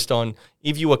be based on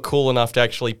if you were cool enough to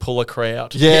actually pull a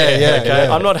crowd. Yeah. Okay,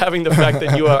 I'm not having the fact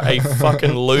that you are a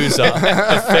fucking loser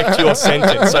affect your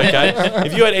sentence. Okay,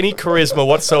 if you had any charisma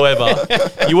whatsoever,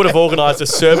 you would have organised a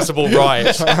serviceable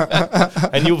riot,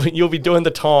 and you'll be doing the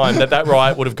time that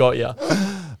riot would have got you.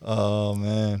 Oh,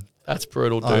 man. That's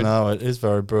brutal, dude. I know. It is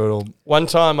very brutal. One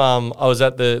time, I was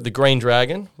at the Green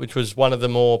Dragon, which was one of the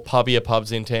more pubbier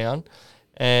pubs in town,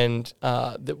 and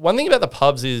the one thing about the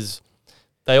pubs is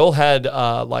they all had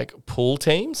like pool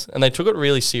teams, and they took it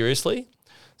really seriously.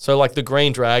 So like the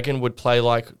Green Dragon would play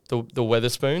like the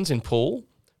Weatherspoons in pool,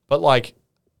 but like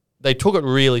they took it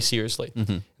really seriously.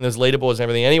 And there's leaderboards and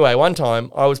everything. Anyway, one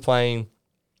time I was playing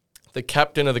the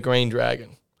captain of the Green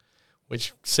Dragon,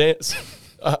 which says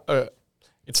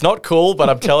it's not cool, but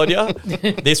I'm telling you,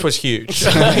 this was huge.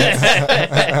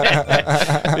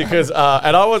 Because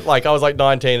and I was like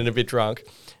 19 and a bit drunk.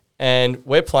 And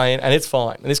we're playing, and it's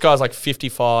fine. And this guy's like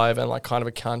 55 and like kind of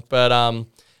a cunt. But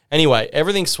anyway,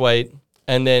 everything's sweet.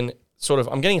 And then sort of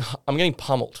I'm getting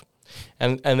pummeled,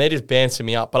 and they're just bouncing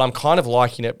me up. But I'm kind of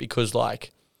liking it because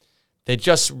like they're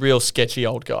just real sketchy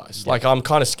old guys. Like I'm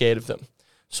kind of scared of them,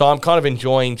 so I'm kind of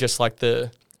enjoying just like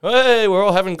the hey, we're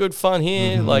all having good fun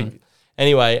here. Like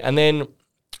anyway, and then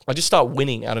I just start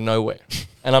winning out of nowhere,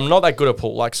 and I'm not that good at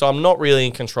pool. Like so, I'm not really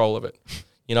in control of it.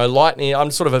 Lightning,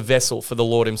 I'm sort of a vessel for the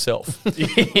Lord himself.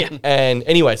 And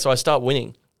anyway, so I start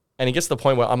winning. And it gets to the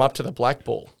point where I'm up to the black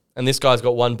ball. And this guy's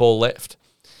got one ball left.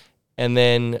 And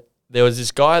then there was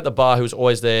this guy at the bar who was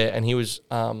always there. And he would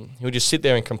just sit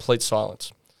there in complete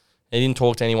silence. He didn't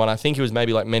talk to anyone. I think he was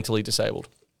maybe like mentally disabled.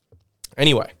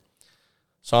 Anyway,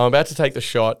 so I'm about to take the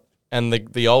shot. And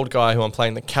the old guy who I'm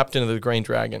playing, the captain of the Green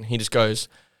Dragon, he just goes,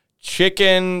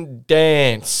 chicken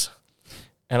dance.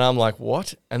 And I'm like,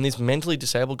 what? And this mentally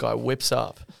disabled guy whips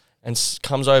up and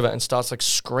comes over and starts like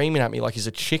screaming at me like he's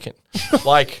a chicken,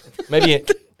 like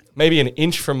maybe an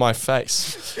inch from my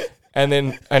face. But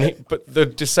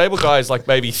the disabled guy is like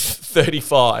maybe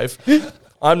 35.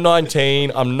 I'm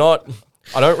 19.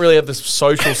 I don't really have the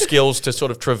social skills to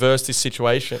sort of traverse this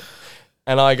situation.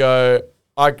 And I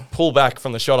pull back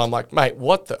from the shot. I'm like, mate,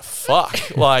 what the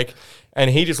fuck? Like, and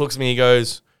he just looks at me. He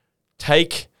goes,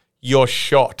 take your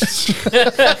shot. and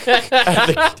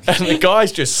the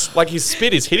guy's just like, his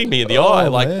spit is hitting me in the eye.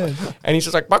 Like, man. And he's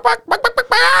just like, buck, buck, buck, buck, buck,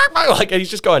 buck, buck, like, and he's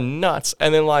just going nuts.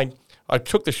 And then like, I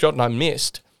took the shot and I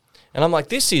missed. And I'm like,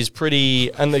 this is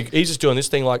pretty. And he's just doing this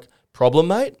thing like, problem,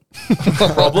 mate?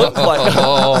 Problem?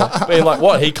 Like, being like,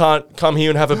 what? He can't come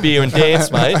here and have a beer and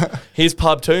dance, mate. His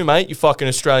pub too, mate. You fucking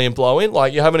Australian blow-in.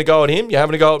 Like, you're having a go at him? You're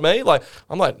having a go at me? Like,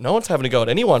 I'm like, no one's having a go at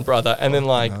anyone, brother. And then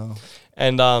like,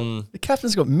 and the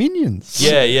captain's got minions.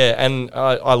 Yeah, yeah. And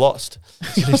I lost.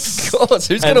 Of course.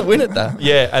 Who's going to win at that?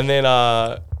 Yeah. And then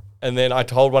I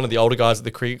told one of the older guys at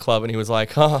the cricket club and he was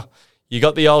like, you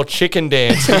got the old chicken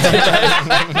dance.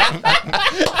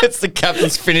 It's the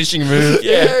captain's finishing move.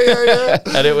 Yeah.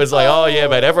 And it was like, oh, yeah,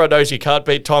 mate, everyone knows you can't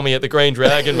beat Tommy at the Green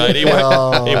Dragon, mate. He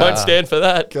won't stand for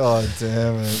that. God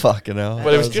damn it. Fucking hell.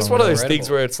 But it was just one of those things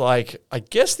where it's like, I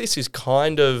guess this is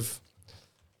kind of...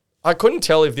 I couldn't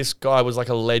tell if this guy was like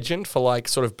a legend for like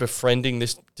sort of befriending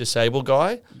this disabled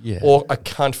guy or a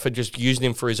cunt for just using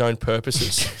him for his own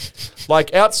purposes.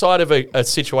 Like outside of a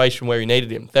situation where he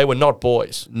needed him, they were not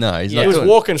boys. No, he was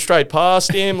walking straight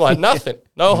past him like nothing.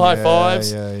 No high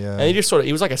fives. Yeah, yeah. And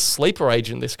he was like a sleeper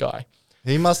agent, this guy.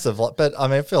 He must have, but I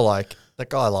mean, I feel like that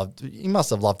guy he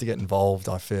must have loved to get involved,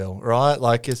 I feel, right?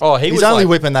 Like, he's was only like,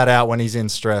 whipping that out when he's in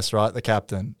stress, right? The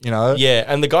captain, you know? Yeah,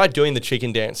 and the guy doing the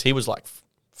chicken dance, he was like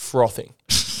frothing.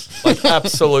 Like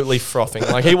absolutely frothing.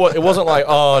 Like it wasn't like,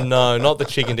 oh no, not the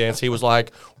chicken dance. He was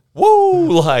like,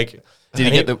 woo, like...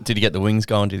 Did he get the wings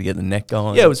going? Did he get the neck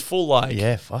going? Yeah, it was full like...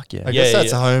 Yeah, fuck yeah. I guess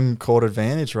that's a home court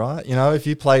advantage, right? You know, if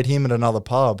you played him at another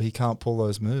pub, he can't pull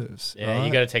those moves. Yeah, right?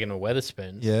 you got to take him to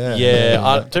Weatherspoons. Yeah.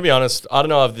 Yeah, to be honest, I don't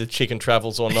know if the chicken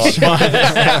travels or not. It's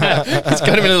got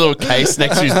him in a little case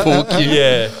next to his pool cue.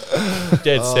 Yeah,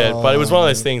 dead set. But it was one of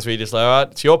those things where you just like, all right,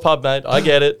 it's your pub, mate. I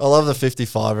get it. I love the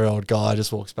 55-year-old guy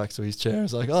just walks back to his chair.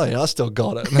 It's like, oh yeah, I still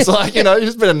got it. And it's like, you know, he's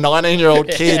just been a 19-year-old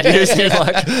kid using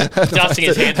like dusting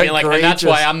his hands, being like, and that's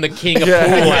why I'm the king of pool.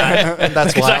 And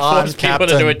that's why I I'm forced people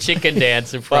to do a chicken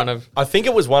dance in front of. I think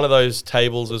it was one of those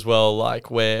tables as well, like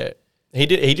where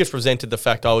he just resented the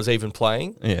fact I was even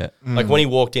playing. Yeah. Like when he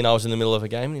walked in, I was in the middle of a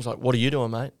game, and he's like, "What are you doing,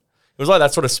 mate?" It was like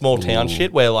that sort of small town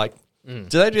shit where like, do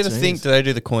they do the thing? Do they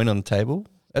do the coin on the table?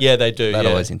 Yeah, they do. That yeah.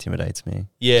 always intimidates me.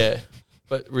 Yeah,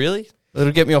 but really.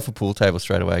 It'll get me off a pool table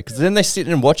straight away because then they sit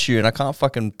and watch you and I can't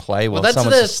fucking play while Well,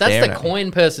 someone's just staring that's the at me.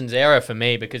 coin person's error for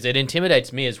me because it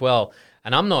intimidates me as well.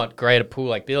 And I'm not great at pool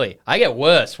like Billy. I get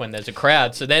worse when there's a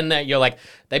crowd. So then you're like,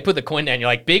 they put the coin down. You're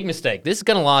like, big mistake. This is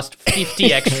going to last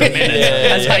 50 extra minutes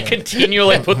as I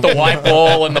continually put the white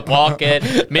ball in the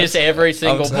pocket, miss every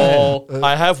single ball.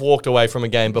 I have walked away from a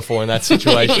game before in that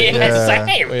situation.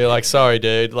 Same. Where you're like, sorry,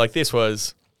 dude. Like this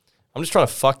was... I'm just trying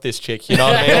to fuck this chick, you know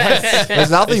what I mean?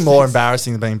 There's nothing more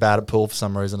embarrassing than being bad at pool for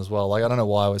some reason as well. Like, I don't know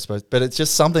why we're supposed, but it's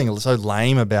just something so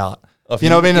lame about,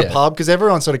 being in a pub, because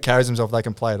everyone sort of carries themselves, they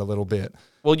can play it a little bit.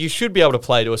 Well, you should be able to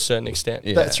play to a certain extent.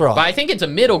 Yeah. That's right. But I think it's a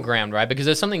middle ground, right? Because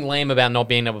there's something lame about not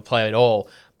being able to play at all.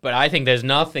 But I think there's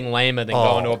nothing lamer than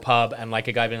going to a pub and like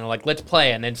a guy being like, let's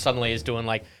play. And then suddenly is doing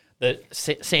like,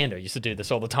 Sando used to do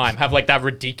this all the time. Have like that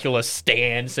ridiculous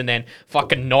stance and then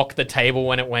fucking knock the table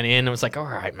when it went in. It was like, all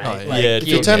right, mate. Like, yeah, if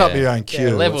you turn up your own cue,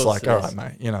 levels it's like, all is-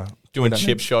 right, mate, you know. Doing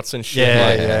chip shots and shit. Yeah,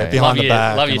 like, yeah, behind the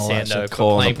back. Love you, and all that Sando. shit. But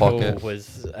Claw in playing the pool pocket.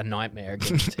 was a nightmare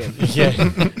against him. Yeah.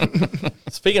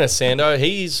 Speaking of Sando,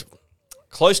 he's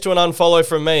close to an unfollow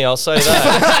from me, I'll say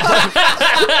that.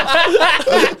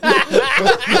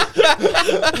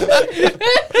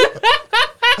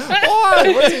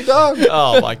 Why? What's he done?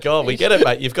 Oh my God, we get it,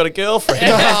 mate. You've got a girlfriend.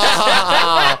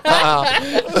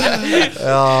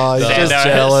 Oh, he's just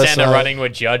jealous. Sando running to a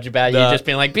judge about you, Nah. just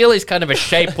being like, Billy's kind of a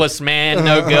shapeless man,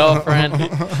 no girlfriend.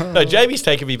 No, JB's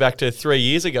taken me back to 3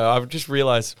 years ago. I've just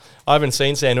realised I haven't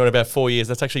seen Sando in about 4 years.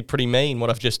 That's actually pretty mean what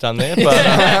I've just done there. But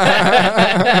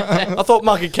I thought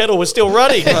Muck and Kettle was still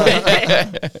running.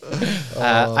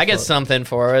 I got something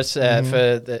for us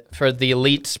for the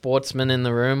elite sportsmen in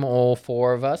the room, all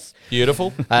four of us.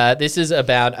 Beautiful. This is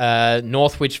about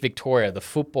Northwich, Victoria, the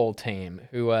football team,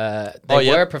 who they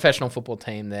yeah. were a professional football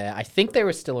team there. I think they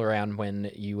were still around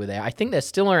when you were there. I think they're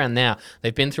still around now.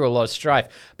 They've been through a lot of strife.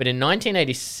 But in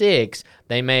 1986,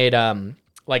 they made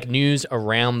like news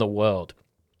around the world.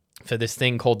 for this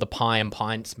thing called the Pie and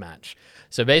Pints match.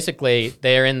 So basically,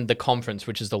 they're in the conference,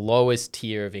 which is the lowest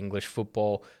tier of English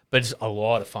football, but it's a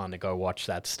lot of fun to go watch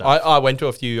that stuff. I went to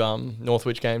a few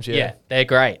Northwich games, Yeah, they're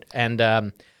great.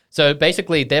 And so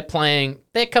basically they're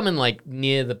coming like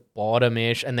near the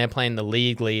bottom-ish, and they're playing the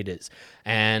league leaders.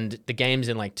 And the game's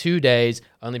in like 2 days.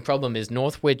 Only problem is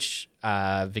Northwich,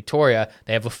 Victoria,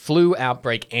 they have a flu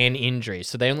outbreak and injuries.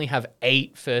 So they only have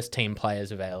 8 first-team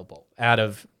players available out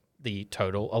of the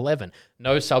total 11.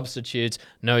 No substitutes,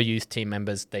 no youth team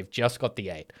members. They've just got the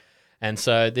 8. And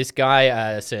so this guy,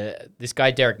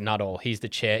 Derek Nuttall, he was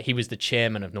the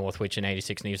chairman of Northwich in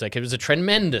 '86, and he was like, it was a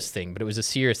tremendous thing, but it was a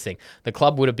serious thing. The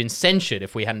club would have been censured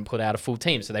if we hadn't put out a full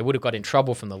team, so they would have got in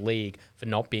trouble from the league for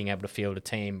not being able to field a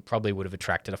team, probably would have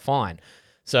attracted a fine.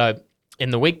 So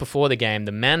in the week before the game,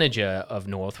 the manager of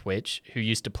Northwich, who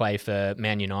used to play for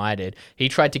Man United, he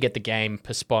tried to get the game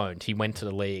postponed. He went to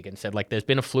the league and said, like, there's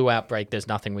been a flu outbreak, there's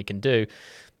nothing we can do.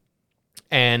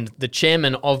 And the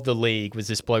chairman of the league was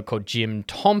this bloke called Jim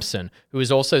Thompson, who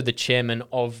was also the chairman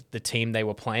of the team they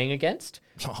were playing against.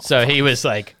 So he was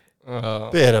like,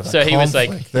 Bit of a so he was like,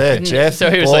 conflict there, Jeff. So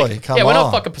he was boy, like, come yeah, we're not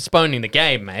on. fucking postponing the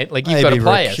game, mate. Like, you've Maybe got to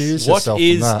play us. recuse What yourself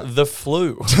is from that. the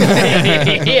flu?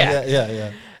 Yeah.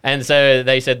 Yeah. And so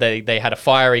they said they had a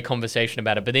fiery conversation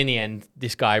about it, but in the end,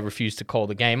 this guy refused to call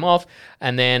the game off.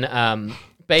 And then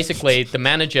basically, the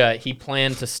manager, he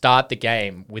planned to start the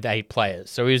game with 8 players.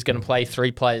 So he was going to play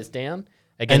 3 players down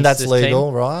against And that's this legal,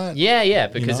 team. right? Yeah,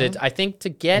 because know? I think to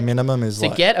get Minimum is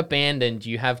like- get abandoned,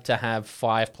 you have to have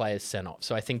 5 players sent off.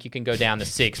 So I think you can go down to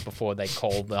 6 before they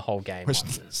call the whole game Which,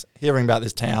 off. hearing about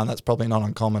this town, that's probably not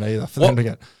uncommon either for them to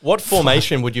get. What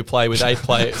formation would you play with 8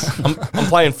 players? I'm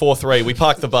playing 4-3. We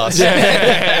park the bus.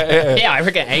 Yeah, I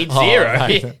reckon 8-0.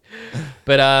 right.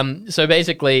 But so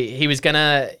basically, he was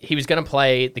gonna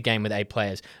play the game with 8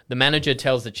 players. The manager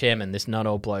tells the chairman, this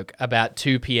Nuttall bloke, about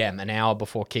 2 p.m., an hour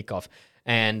before kickoff.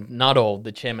 And Nuttall,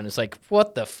 the chairman, is like,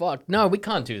 "What the fuck? No, we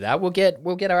can't do that. We'll get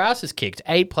our asses kicked.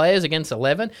 8 players against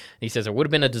 11." And he says it would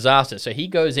have been a disaster. So he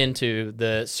goes into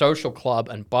the social club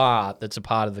and bar that's a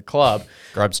part of the club.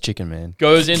 Grubs chicken, man.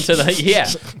 Goes into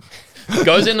the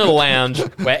goes into the lounge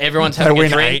where everyone's They having a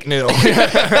win drink 8-0.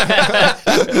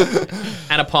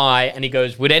 and a pie, and he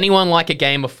goes, "Would anyone like a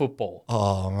game of football?"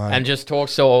 Oh, man. And just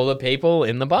talks to all the people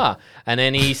in the bar. And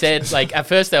then he said, like, at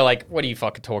first they're like, "What are you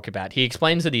fucking talking about?" He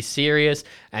explains that he's serious,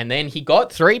 and then he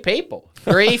got 3 people,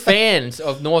 3 fans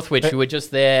of Northwich who were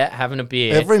just there having a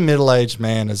beer. Every middle-aged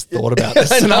man has thought about this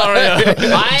scenario.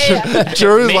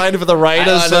 Drew's Me- waiting for the Raiders.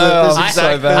 I know, this I'm is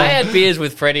so bad. I had beers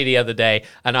with Freddie the other day,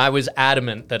 and I was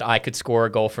adamant that I could score a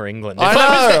goal for England. If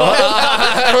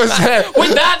I was there.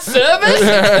 with that service,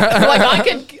 like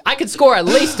I could score at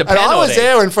least a And penalty. I was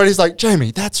there, and Freddie's like,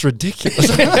 "Jamie, that's ridiculous."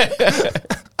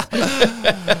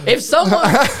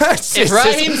 If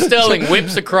Raheem Sterling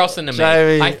whips across into me,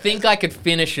 Jamie. I think I could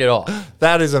finish it off.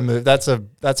 That is a move. That's a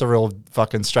real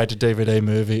fucking straight to DVD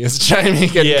movie. It's Jamie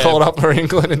getting Yeah. called up for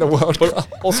England in the World Cup.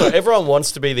 Also, everyone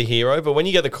wants to be the hero, but when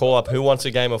you get the call up, who wants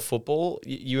a game of football,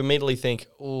 you immediately think,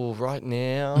 "Oh, right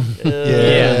now."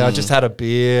 Yeah, I just had a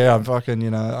beer. I'm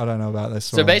fucking, I don't know about this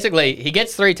So one. basically, he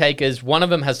gets 3 takers. One of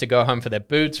them has to go home for their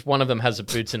boots. One of them has the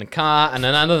boots in the car, and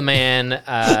another man.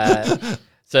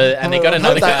 And they got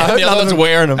another guy. The others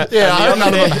wearing them. Yeah, I hope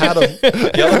none of them had them.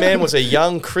 The other man was a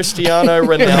young Cristiano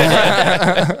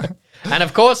Ronaldo. And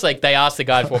of course, like, they ask the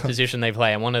guys what position they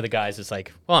play, and one of the guys is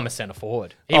like, "Well, I'm a centre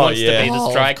forward." He wants to yeah. be the Oh,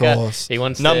 of striker. course. He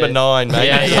wants Number to, 9, mate.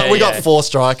 Yeah, We got 4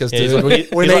 strikers, he's dude. like-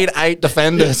 We he's need 8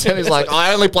 defenders. And he's like,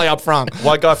 "I only play up front.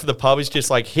 White guy for the pub is just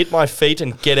like, hit my feet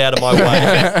and get out of my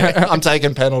way. I'm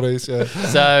taking penalties." Yeah.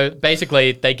 So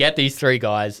basically, they get these 3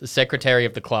 guys. The secretary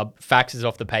of the club faxes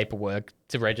off the paperwork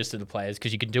to register the players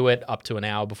because you can do it up to an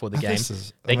hour before the game.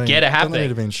 They get it don't they need to happening.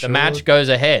 be The insured? match goes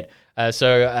ahead.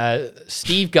 So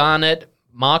Steve Garnett,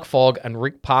 Mark Fogg, and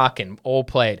Rick Parkin all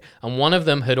played, and one of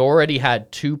them had already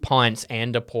had 2 pints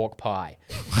and a pork pie,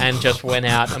 and just went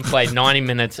out and played 90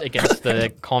 minutes against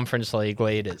the Conference League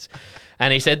leaders.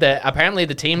 And he said that apparently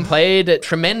the team played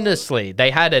tremendously.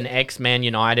 They had an ex-Man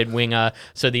United winger,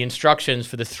 so the instructions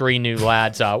for the 3 new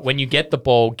lads are, when you get the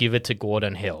ball, give it to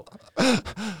Gordon Hill.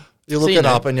 You're So, looking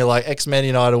up and you're like, ex-Man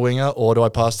United winger, or do I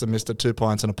pass to Mr. 2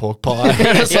 pints and a pork pie?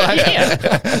 It's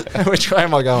like, which way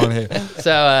am I going here?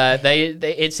 So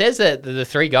it says that the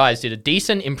 3 guys did a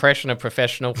decent impression of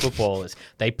professional footballers.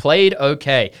 They played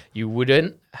okay. You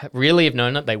wouldn't really have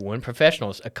known that they weren't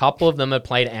professionals. A couple of them had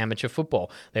played amateur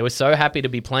football. They were so happy to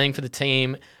be playing for the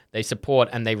team they support,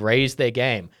 and they raised their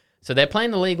game. So they're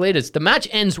playing the league leaders. The match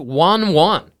ends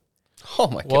 1-1. Oh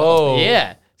my god. Whoa.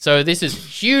 Yeah. So this is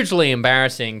hugely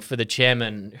embarrassing for the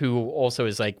chairman, who also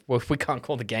is like, well, if we can't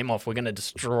call the game off, we're going to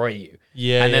destroy you.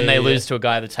 Yeah, And then yeah, they yeah. lose to a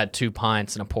guy that's had 2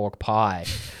 pints and a pork pie.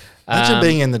 Imagine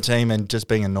being in the team and just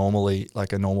being a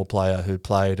normal player who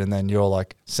played, and then you're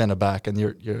like centre back, and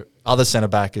your other centre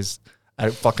back is a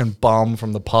fucking bum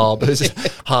from the pub who's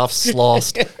half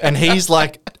slossed, and he's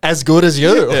like as good as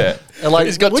you. Yeah. And like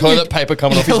He's got wouldn't toilet paper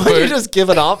coming off his wouldn't you boot. just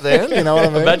give it up then? You know what I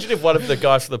mean? Imagine if one of the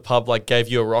guys from the pub like gave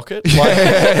you a rocket.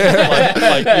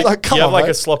 Like, Like, come you have on, like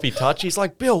mate. a sloppy touch. He's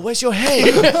like, Bill, where's your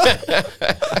head?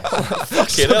 Fucking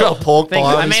Still hell. got pork pie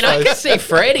on I his mean, I face. could see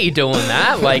Freddie doing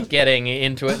that, like getting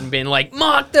into it and being like,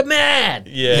 Mark the man.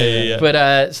 Yeah.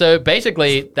 But so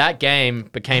basically, that game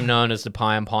became known as the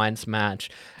Pie and Pints match,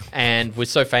 and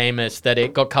was so famous that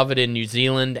it got covered in New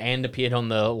Zealand and appeared on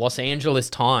the Los Angeles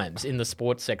Times in the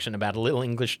sports section about a little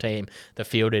English team that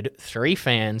fielded 3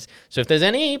 fans. So if there's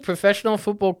any professional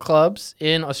football clubs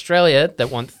in Australia that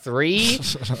want 3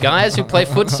 guys who play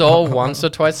futsal once or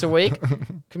twice a week,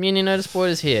 Community Notice Board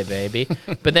is here, baby.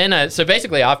 But then, so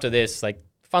basically after this, like,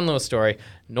 fun little story.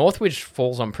 Northwich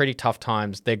falls on pretty tough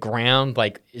times. Their ground,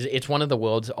 like, it's one of the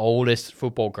world's oldest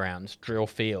football grounds, Drill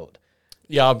Field.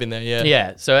 Yeah, I've been there, yeah.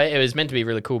 Yeah, so it was meant to be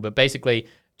really cool, but basically,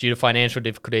 due to financial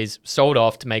difficulties, sold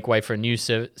off to make way for a new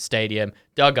stadium,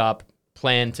 dug up,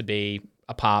 planned to be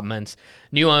apartments.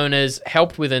 New owners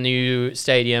helped with a new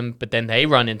stadium, but then they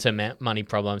run into money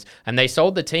problems, and they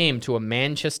sold the team to a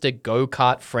Manchester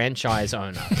go-kart franchise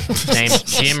owner named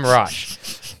Jim Rush.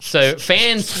 So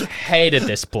fans hated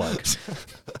this bloke.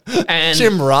 And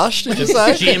Jim Rush, did you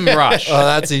say? Jim Rush. Oh,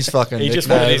 that's his fucking He just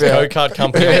nickname, wanted his yeah. go-kart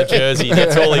company on the jersey.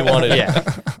 That's all he wanted. Yeah.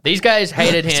 These guys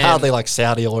hated him. It's hardly like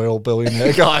Saudi oil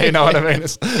billionaire guy, you know what I mean?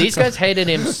 It's- These guys hated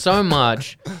him so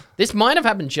much. This might have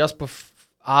happened just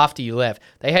after you left.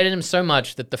 They hated him so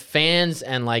much that the fans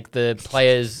and like the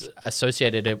players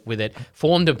associated with it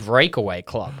formed a breakaway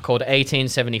club called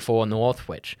 1874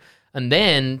 Northwich. And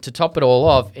then to top it all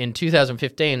off, in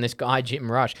 2015, this guy, Jim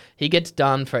Rush, he gets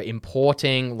done for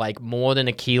importing like more than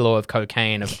a kilo of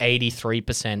cocaine of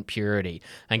 83% purity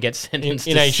and gets sentenced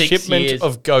In to a 6 shipment years.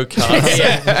 of go-karts.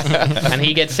 Yeah. And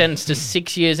he gets sentenced to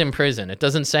 6 years in prison. It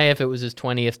doesn't say if it was his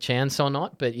 20th chance or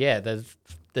not, but yeah,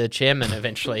 the chairman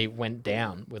eventually went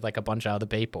down with like a bunch of other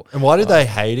people. And why did they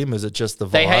hate him? Was it just the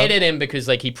vibe? They hated him because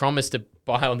like he promised to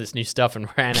buy all this new stuff and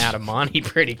ran out of money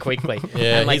pretty quickly.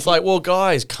 Yeah, and, he's like, well,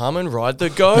 guys, come and ride the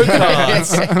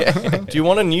go-karts. Do you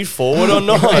want a new forward or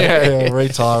not? yeah,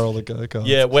 retire all the go-karts.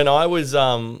 Yeah, when I was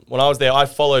there, I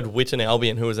followed Witten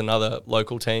Albion, who was another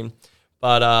local team.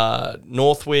 But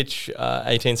Northwich,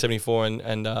 1874,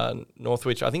 and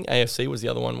Northwich, I think AFC was the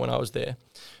other one when I was there.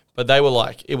 But they were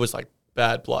like, it was like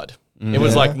bad blood. It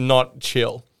was like not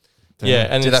chill. Yeah,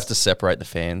 and Did they it's- have to separate the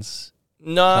fans?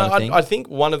 No, kind of thing? I think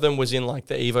one of them was in like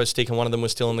the Evo stick and one of them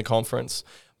was still in the conference.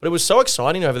 But it was so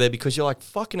exciting over there because you're like,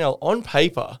 fucking hell, on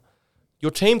paper, your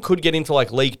team could get into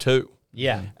like League 2.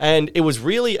 yeah. And it was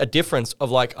really a difference of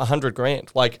like 100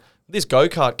 grand. Like this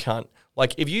go-kart cunt,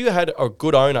 like if you had a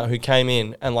good owner who came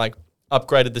in and like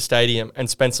upgraded the stadium and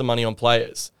spent some money on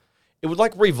players, it would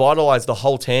like revitalize the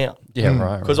whole town. Yeah,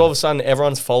 right. Because all of a sudden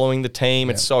everyone's following the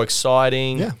team. It's so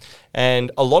exciting. Yeah.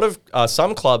 And a lot of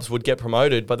some clubs would get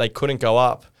promoted, but they couldn't go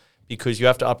up because you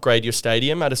have to upgrade your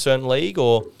stadium at a certain league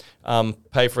or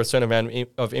pay for a certain amount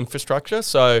of infrastructure.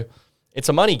 So it's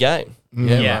a money game.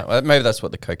 Yeah, Yeah. right. Well, maybe that's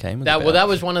what the cocaine was about. Well, that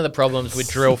was one of the problems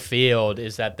with Drill Field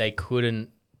is that they couldn't,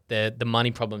 the money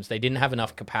problems, they didn't have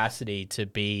enough capacity to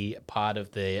be part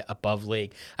of the above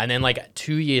league. And then like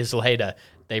 2 years later,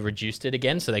 they reduced it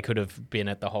again, so they could have been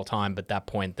at the whole time. But at that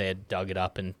point, they had dug it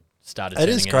up and started. It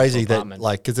is turning crazy into that, apartments.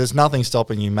 like, because there's nothing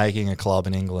stopping you making a club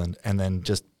in England and then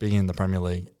just being in the Premier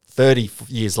League 30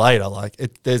 years later. Like,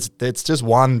 it's just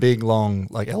one big, long,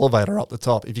 like, elevator up the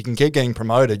top. If you can keep getting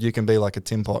promoted, you can be like a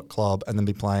tin pot club and then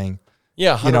be playing.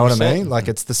 Yeah, 100%. You know what I mean? Like,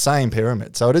 it's the same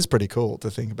pyramid. So it is pretty cool to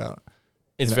think about.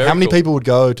 It's You know, very how many cool. people would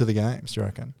go to the games, do you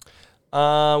reckon?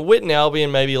 Witten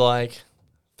Albion, maybe like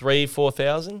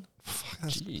 3,000-4,000.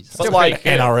 But like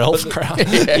NRL crowd.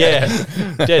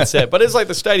 yeah, dead set. But it's like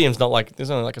the stadium's not like,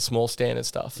 there's only like a small stand and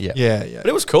stuff. Yeah. Yeah, yeah. But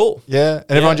it was cool. Yeah,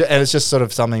 and everyone, and it's just sort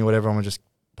of something where everyone would just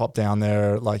pop down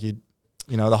there, like you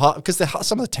know, because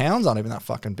some of the towns aren't even that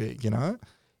fucking big, you know.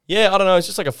 Yeah, I don't know. It's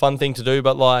just like a fun thing to do.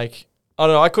 But like, I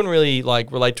don't know. I couldn't really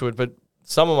like relate to it. But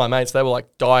some of my mates, they were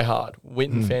like diehard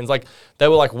Witten fans. Like they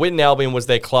were like Witten Albion was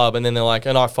their club, and then they're like,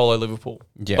 and I follow Liverpool.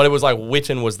 Yeah. But it was like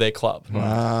Witten was their club.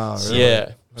 Wow, really?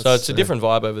 Yeah. So That's it's a sick. different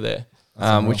vibe over there.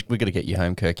 We're going to get you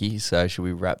home, Kirky. So should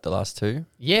we wrap the last two?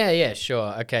 Yeah,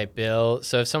 sure. Okay, Bill.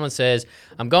 So if someone says,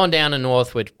 I'm going down to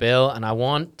Northwich, Bill, and I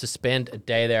want to spend a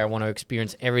day there, I want to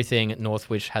experience everything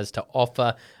Northwich has to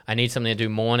offer. I need something to do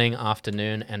morning,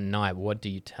 afternoon, and night. What do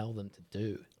you tell them to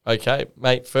do? Okay,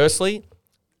 mate. Firstly,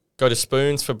 go to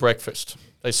Spoons for breakfast.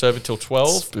 They serve it till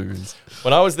 12. Spoons.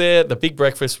 When I was there, the big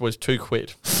breakfast was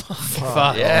 £2.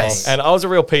 Fuck. Yes. And I was a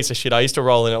real piece of shit. I used to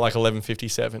roll in at like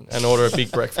 11:57 and order a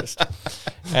big breakfast.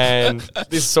 And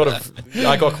this sort of,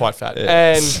 I got quite fat.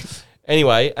 Yeah. And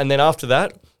anyway, and then after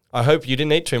that, I hope you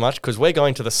didn't eat too much because we're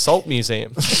going to the Salt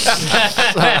Museum.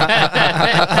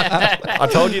 I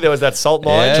told you there was that salt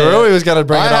mine. Yeah. Drew, he was going to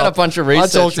bring I it had up. a bunch of I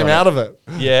research talked him on out of it.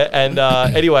 Yeah, and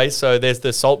anyway, so there's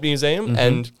the Salt Museum,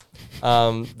 and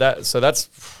that's,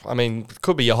 I mean,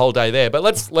 could be your whole day there. But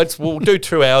we'll do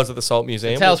 2 hours at the Salt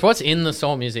Museum. Tell us, what's in the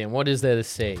Salt Museum? What is there to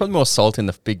see? Probably more salt in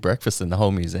the big breakfast than the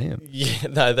whole museum. Yeah,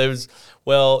 no,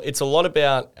 well, it's a lot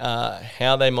about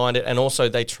how they mined it, and also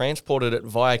they transported it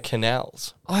via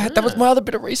canals. That was my other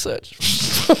bit of research.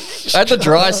 I had the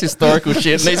driest historical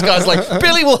shit, and these guys like,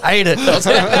 Billy will hate it. I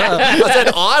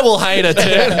said, I will hate it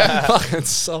too. Fucking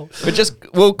salt.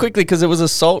 But quickly, because it was a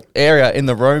salt area in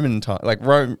the Roman time. Like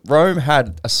Rome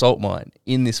had a salt mine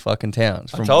in this fucking town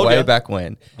from told way ya. back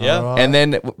when. Yeah. Alright. And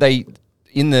then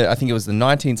I think it was the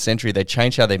 19th century, they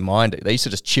changed how they mined it. They used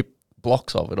to just chip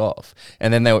blocks of it off.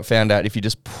 And then they found out if you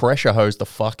just pressure hose the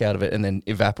fuck out of it and then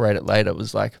evaporate it later, it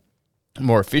was like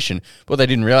more efficient. But what they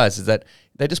didn't realize is that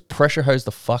they just pressure hosed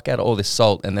the fuck out of all this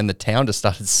salt, and then the town just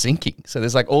started sinking. So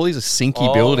there's like all these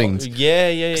sinky buildings.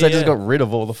 Yeah. Because they just got rid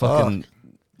of all the fucking...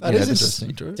 That you is know,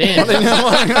 interesting, Drew. Damn. we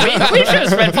should have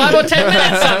spent 5 or 10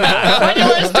 minutes on that. Why don't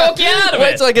you let us talk you out of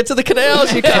Wait it? till I get to the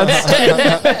canals, you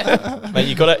cunts. Mate,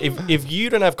 you gotta. If you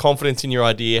don't have confidence in your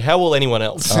idea, how will anyone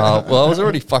else? Well, I was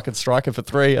already fucking striking for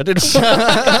 3. I didn't...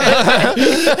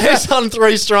 He's on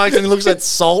 3 strikes and he looks at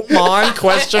salt mine,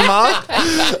 question mark.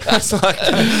 It's like,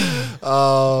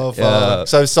 oh, fuck. Yeah.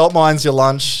 So salt mine's your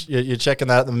lunch. You're checking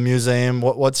that at the museum.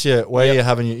 What's your, where Yep. you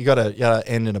having, you gotta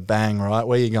end in a bang, right?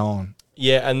 Where you going?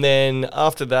 Yeah, and then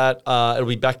after that, it'll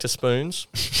be back to Spoons.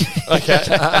 Okay.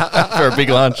 for a big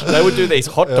lunch. They would do these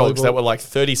hot dogs that were like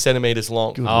 30 centimeters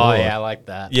long. Oh, yeah, I like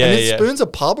that. Yeah, and is yeah. Spoons a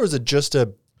pub or is it just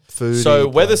a food? So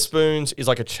Weatherspoons is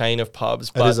like a chain of pubs,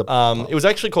 but is a pub. it was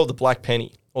actually called the Black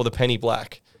Penny or the Penny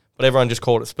Black, but everyone just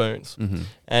called it Spoons.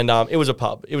 And it was a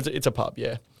pub. It's a pub,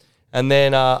 yeah. And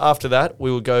then after that,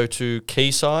 we would go to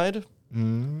Quayside,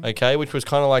 okay, which was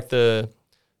kind of like the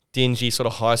dingy sort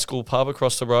of high school pub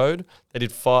across the road. They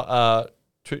did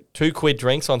 £2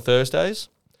 drinks on Thursdays.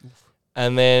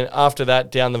 And then after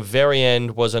that, down the very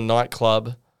end was a nightclub.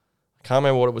 I can't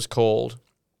remember what it was called.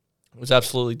 It was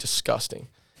absolutely disgusting.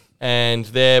 And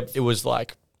there it was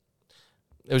like,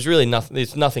 there was really nothing.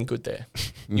 There's nothing good there.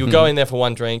 You would go in there for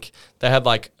one drink. They had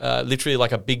like literally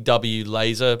like a big W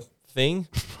laser thing.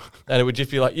 And it would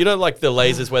just be like, you know, like the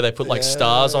lasers where they put like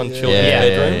stars on children's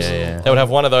bedrooms. Yeah. They would have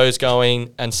one of those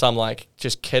going and some like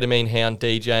just ketamine hound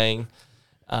DJing.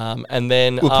 And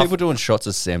then Were people doing shots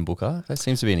of Sambuca? That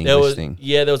seems to be an there English was, thing.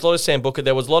 yeah, there was a lot of Sambuca.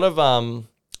 There was a lot of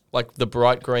like the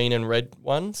bright green and red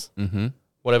ones,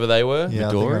 whatever they were. Yeah,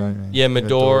 I think I know what you Midori? mean. Yeah,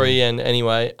 Midori, and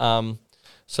anyway,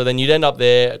 so then you'd end up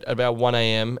there at about 1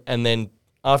 a.m. and then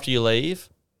after you leave,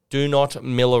 do not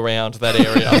mill around that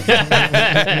area.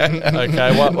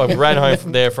 Okay, well, I ran home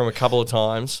from there from a couple of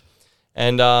times,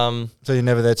 and So you're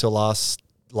never there till last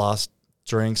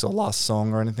drinks or last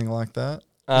song or anything like that?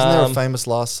 Isn't there a famous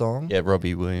last song? Yeah,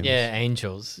 Robbie Williams. Yeah,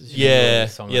 Angels. yeah,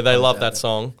 Song they love that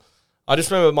song. I just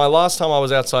remember my last time I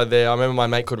was outside there, I remember my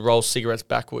mate could roll cigarettes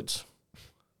backwards.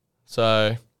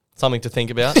 So, something to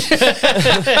think about.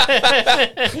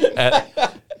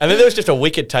 And then there was just a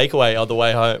wicked takeaway on the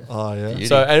way home. Oh, yeah.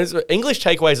 So, and English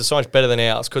takeaways are so much better than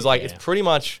ours because, like, it's pretty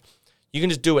much, you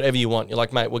can just do whatever you want. You're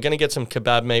like, mate, we're going to get some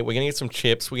kebab meat, we're going to get some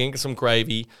chips, we're going to get some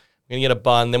gravy, we're going to get a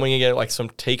bun, then we're going to get, like, some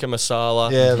tikka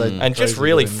masala. Yeah, they And just crazy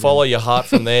really good, yeah. follow your heart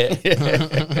from there.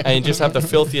 And you just have the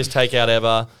filthiest takeout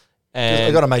ever. I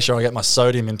And got to make sure I get my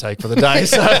sodium intake for the day.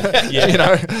 So, you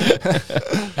know.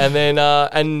 And then,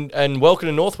 and welcome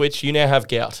to Northwich, you now have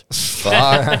gout.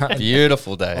 Fuck.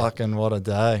 Beautiful day. Fucking what a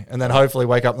day. And then hopefully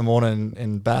wake up in the morning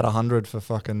and bat 100 for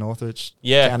fucking Northwich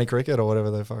Yeah. County Cricket or whatever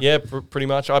they fucking. Yeah, pretty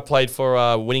much. I played for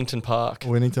Winnington Park.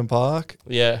 Winnington Park.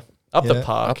 Yeah. Up Yeah. the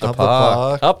park. Up the Up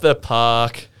park. Up the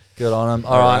park. Good on them.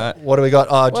 All right. right. What do we got?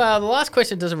 Oh, Well, the last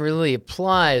question doesn't really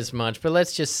apply as much, but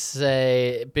let's just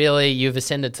say, Billy, you've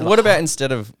ascended to What the about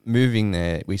instead of moving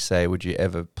there, we say, would you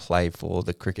ever play for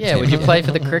the cricket Yeah, team? would you play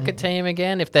for the cricket team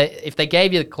again? If they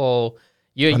gave you the call,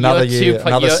 Another year,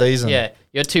 another season. Yeah,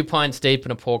 you're 2 pints deep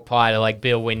in a pork pie. They're like,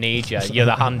 Bill, we need you. You're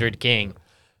the 100 king.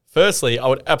 Firstly, I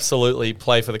would absolutely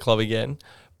play for the club again.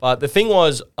 But the thing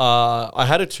was, I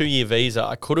had a 2-year visa.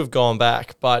 I could have gone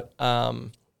back, but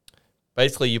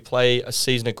basically you play a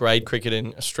season of grade cricket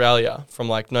in Australia from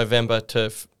like November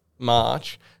to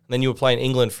March. And then you would play in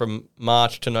England from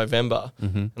March to November.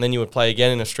 And then you would play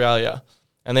again in Australia.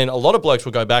 And then a lot of blokes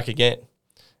will go back again.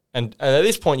 And at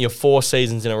this point, you're 4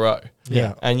 seasons in a row.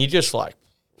 Yeah. And you're just like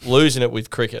losing it with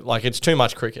cricket. Like, it's too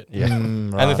much cricket. Yeah.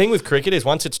 And the thing with cricket is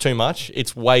once it's too much,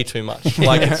 it's way too much.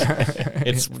 Like,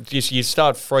 it's just, you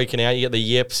start freaking out. You get the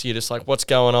yips. You're just like, what's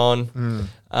going on?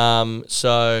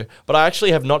 But I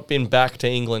actually have not been back to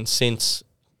England since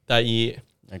that year.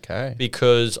 Okay.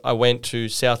 Because I went to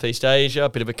Southeast Asia, a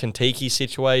bit of a Kentucky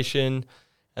situation.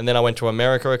 And then I went to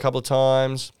America a couple of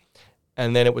times.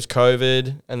 And then it was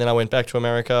COVID, and then I went back to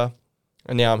America,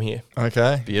 and now I'm here.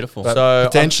 Okay. Beautiful. But So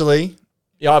potentially,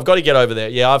 I've got to get over there.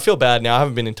 Yeah, I feel bad now. I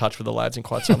haven't been in touch with the lads in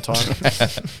quite some time.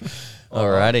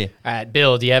 Alrighty. All right,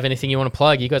 Bill, do you have anything you want to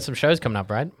plug? You got some shows coming up,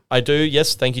 right? I do,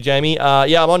 yes. Thank you, Jamie.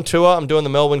 I'm on tour. I'm doing the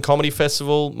Melbourne Comedy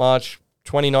Festival, March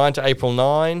 29 to April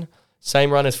 9.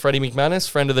 Same run as Freddie McManus,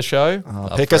 friend of the show.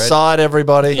 pick a side,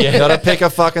 everybody. You got to pick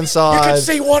a fucking side.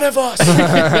 one of us.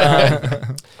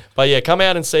 But yeah, come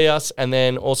out and see us. And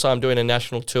then also I'm doing a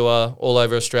national tour all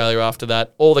over Australia after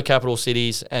that. All the capital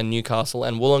cities and Newcastle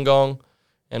and Wollongong.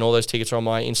 And all those tickets are on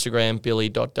my Instagram,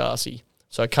 billy.darcy.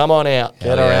 So come on out.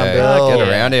 Get around Bill. Get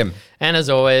around him. And as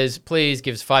always, please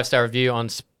give us a 5-star review on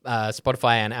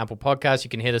Spotify and Apple Podcasts. You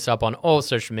can hit us up on all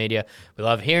social media. We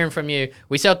love hearing from you.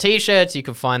 We sell t-shirts. You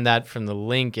can find that from the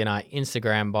link in our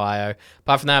Instagram bio.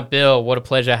 Apart from that, Bill, what a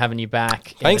pleasure having you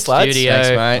back. Thanks, in the lads. studio. Thanks,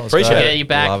 mate. Appreciate Yeah, it. you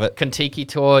back. Love it. Kentucky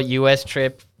tour, US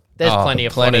trip. There's plenty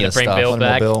of plenty fodder of to bring stuff. Bill Plenty more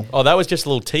back. Bill. Oh, that was just a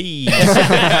little tease. All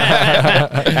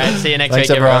right, see you next Thanks,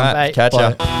 week, everyone. everyone. Bye. Catch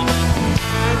ya. Bye.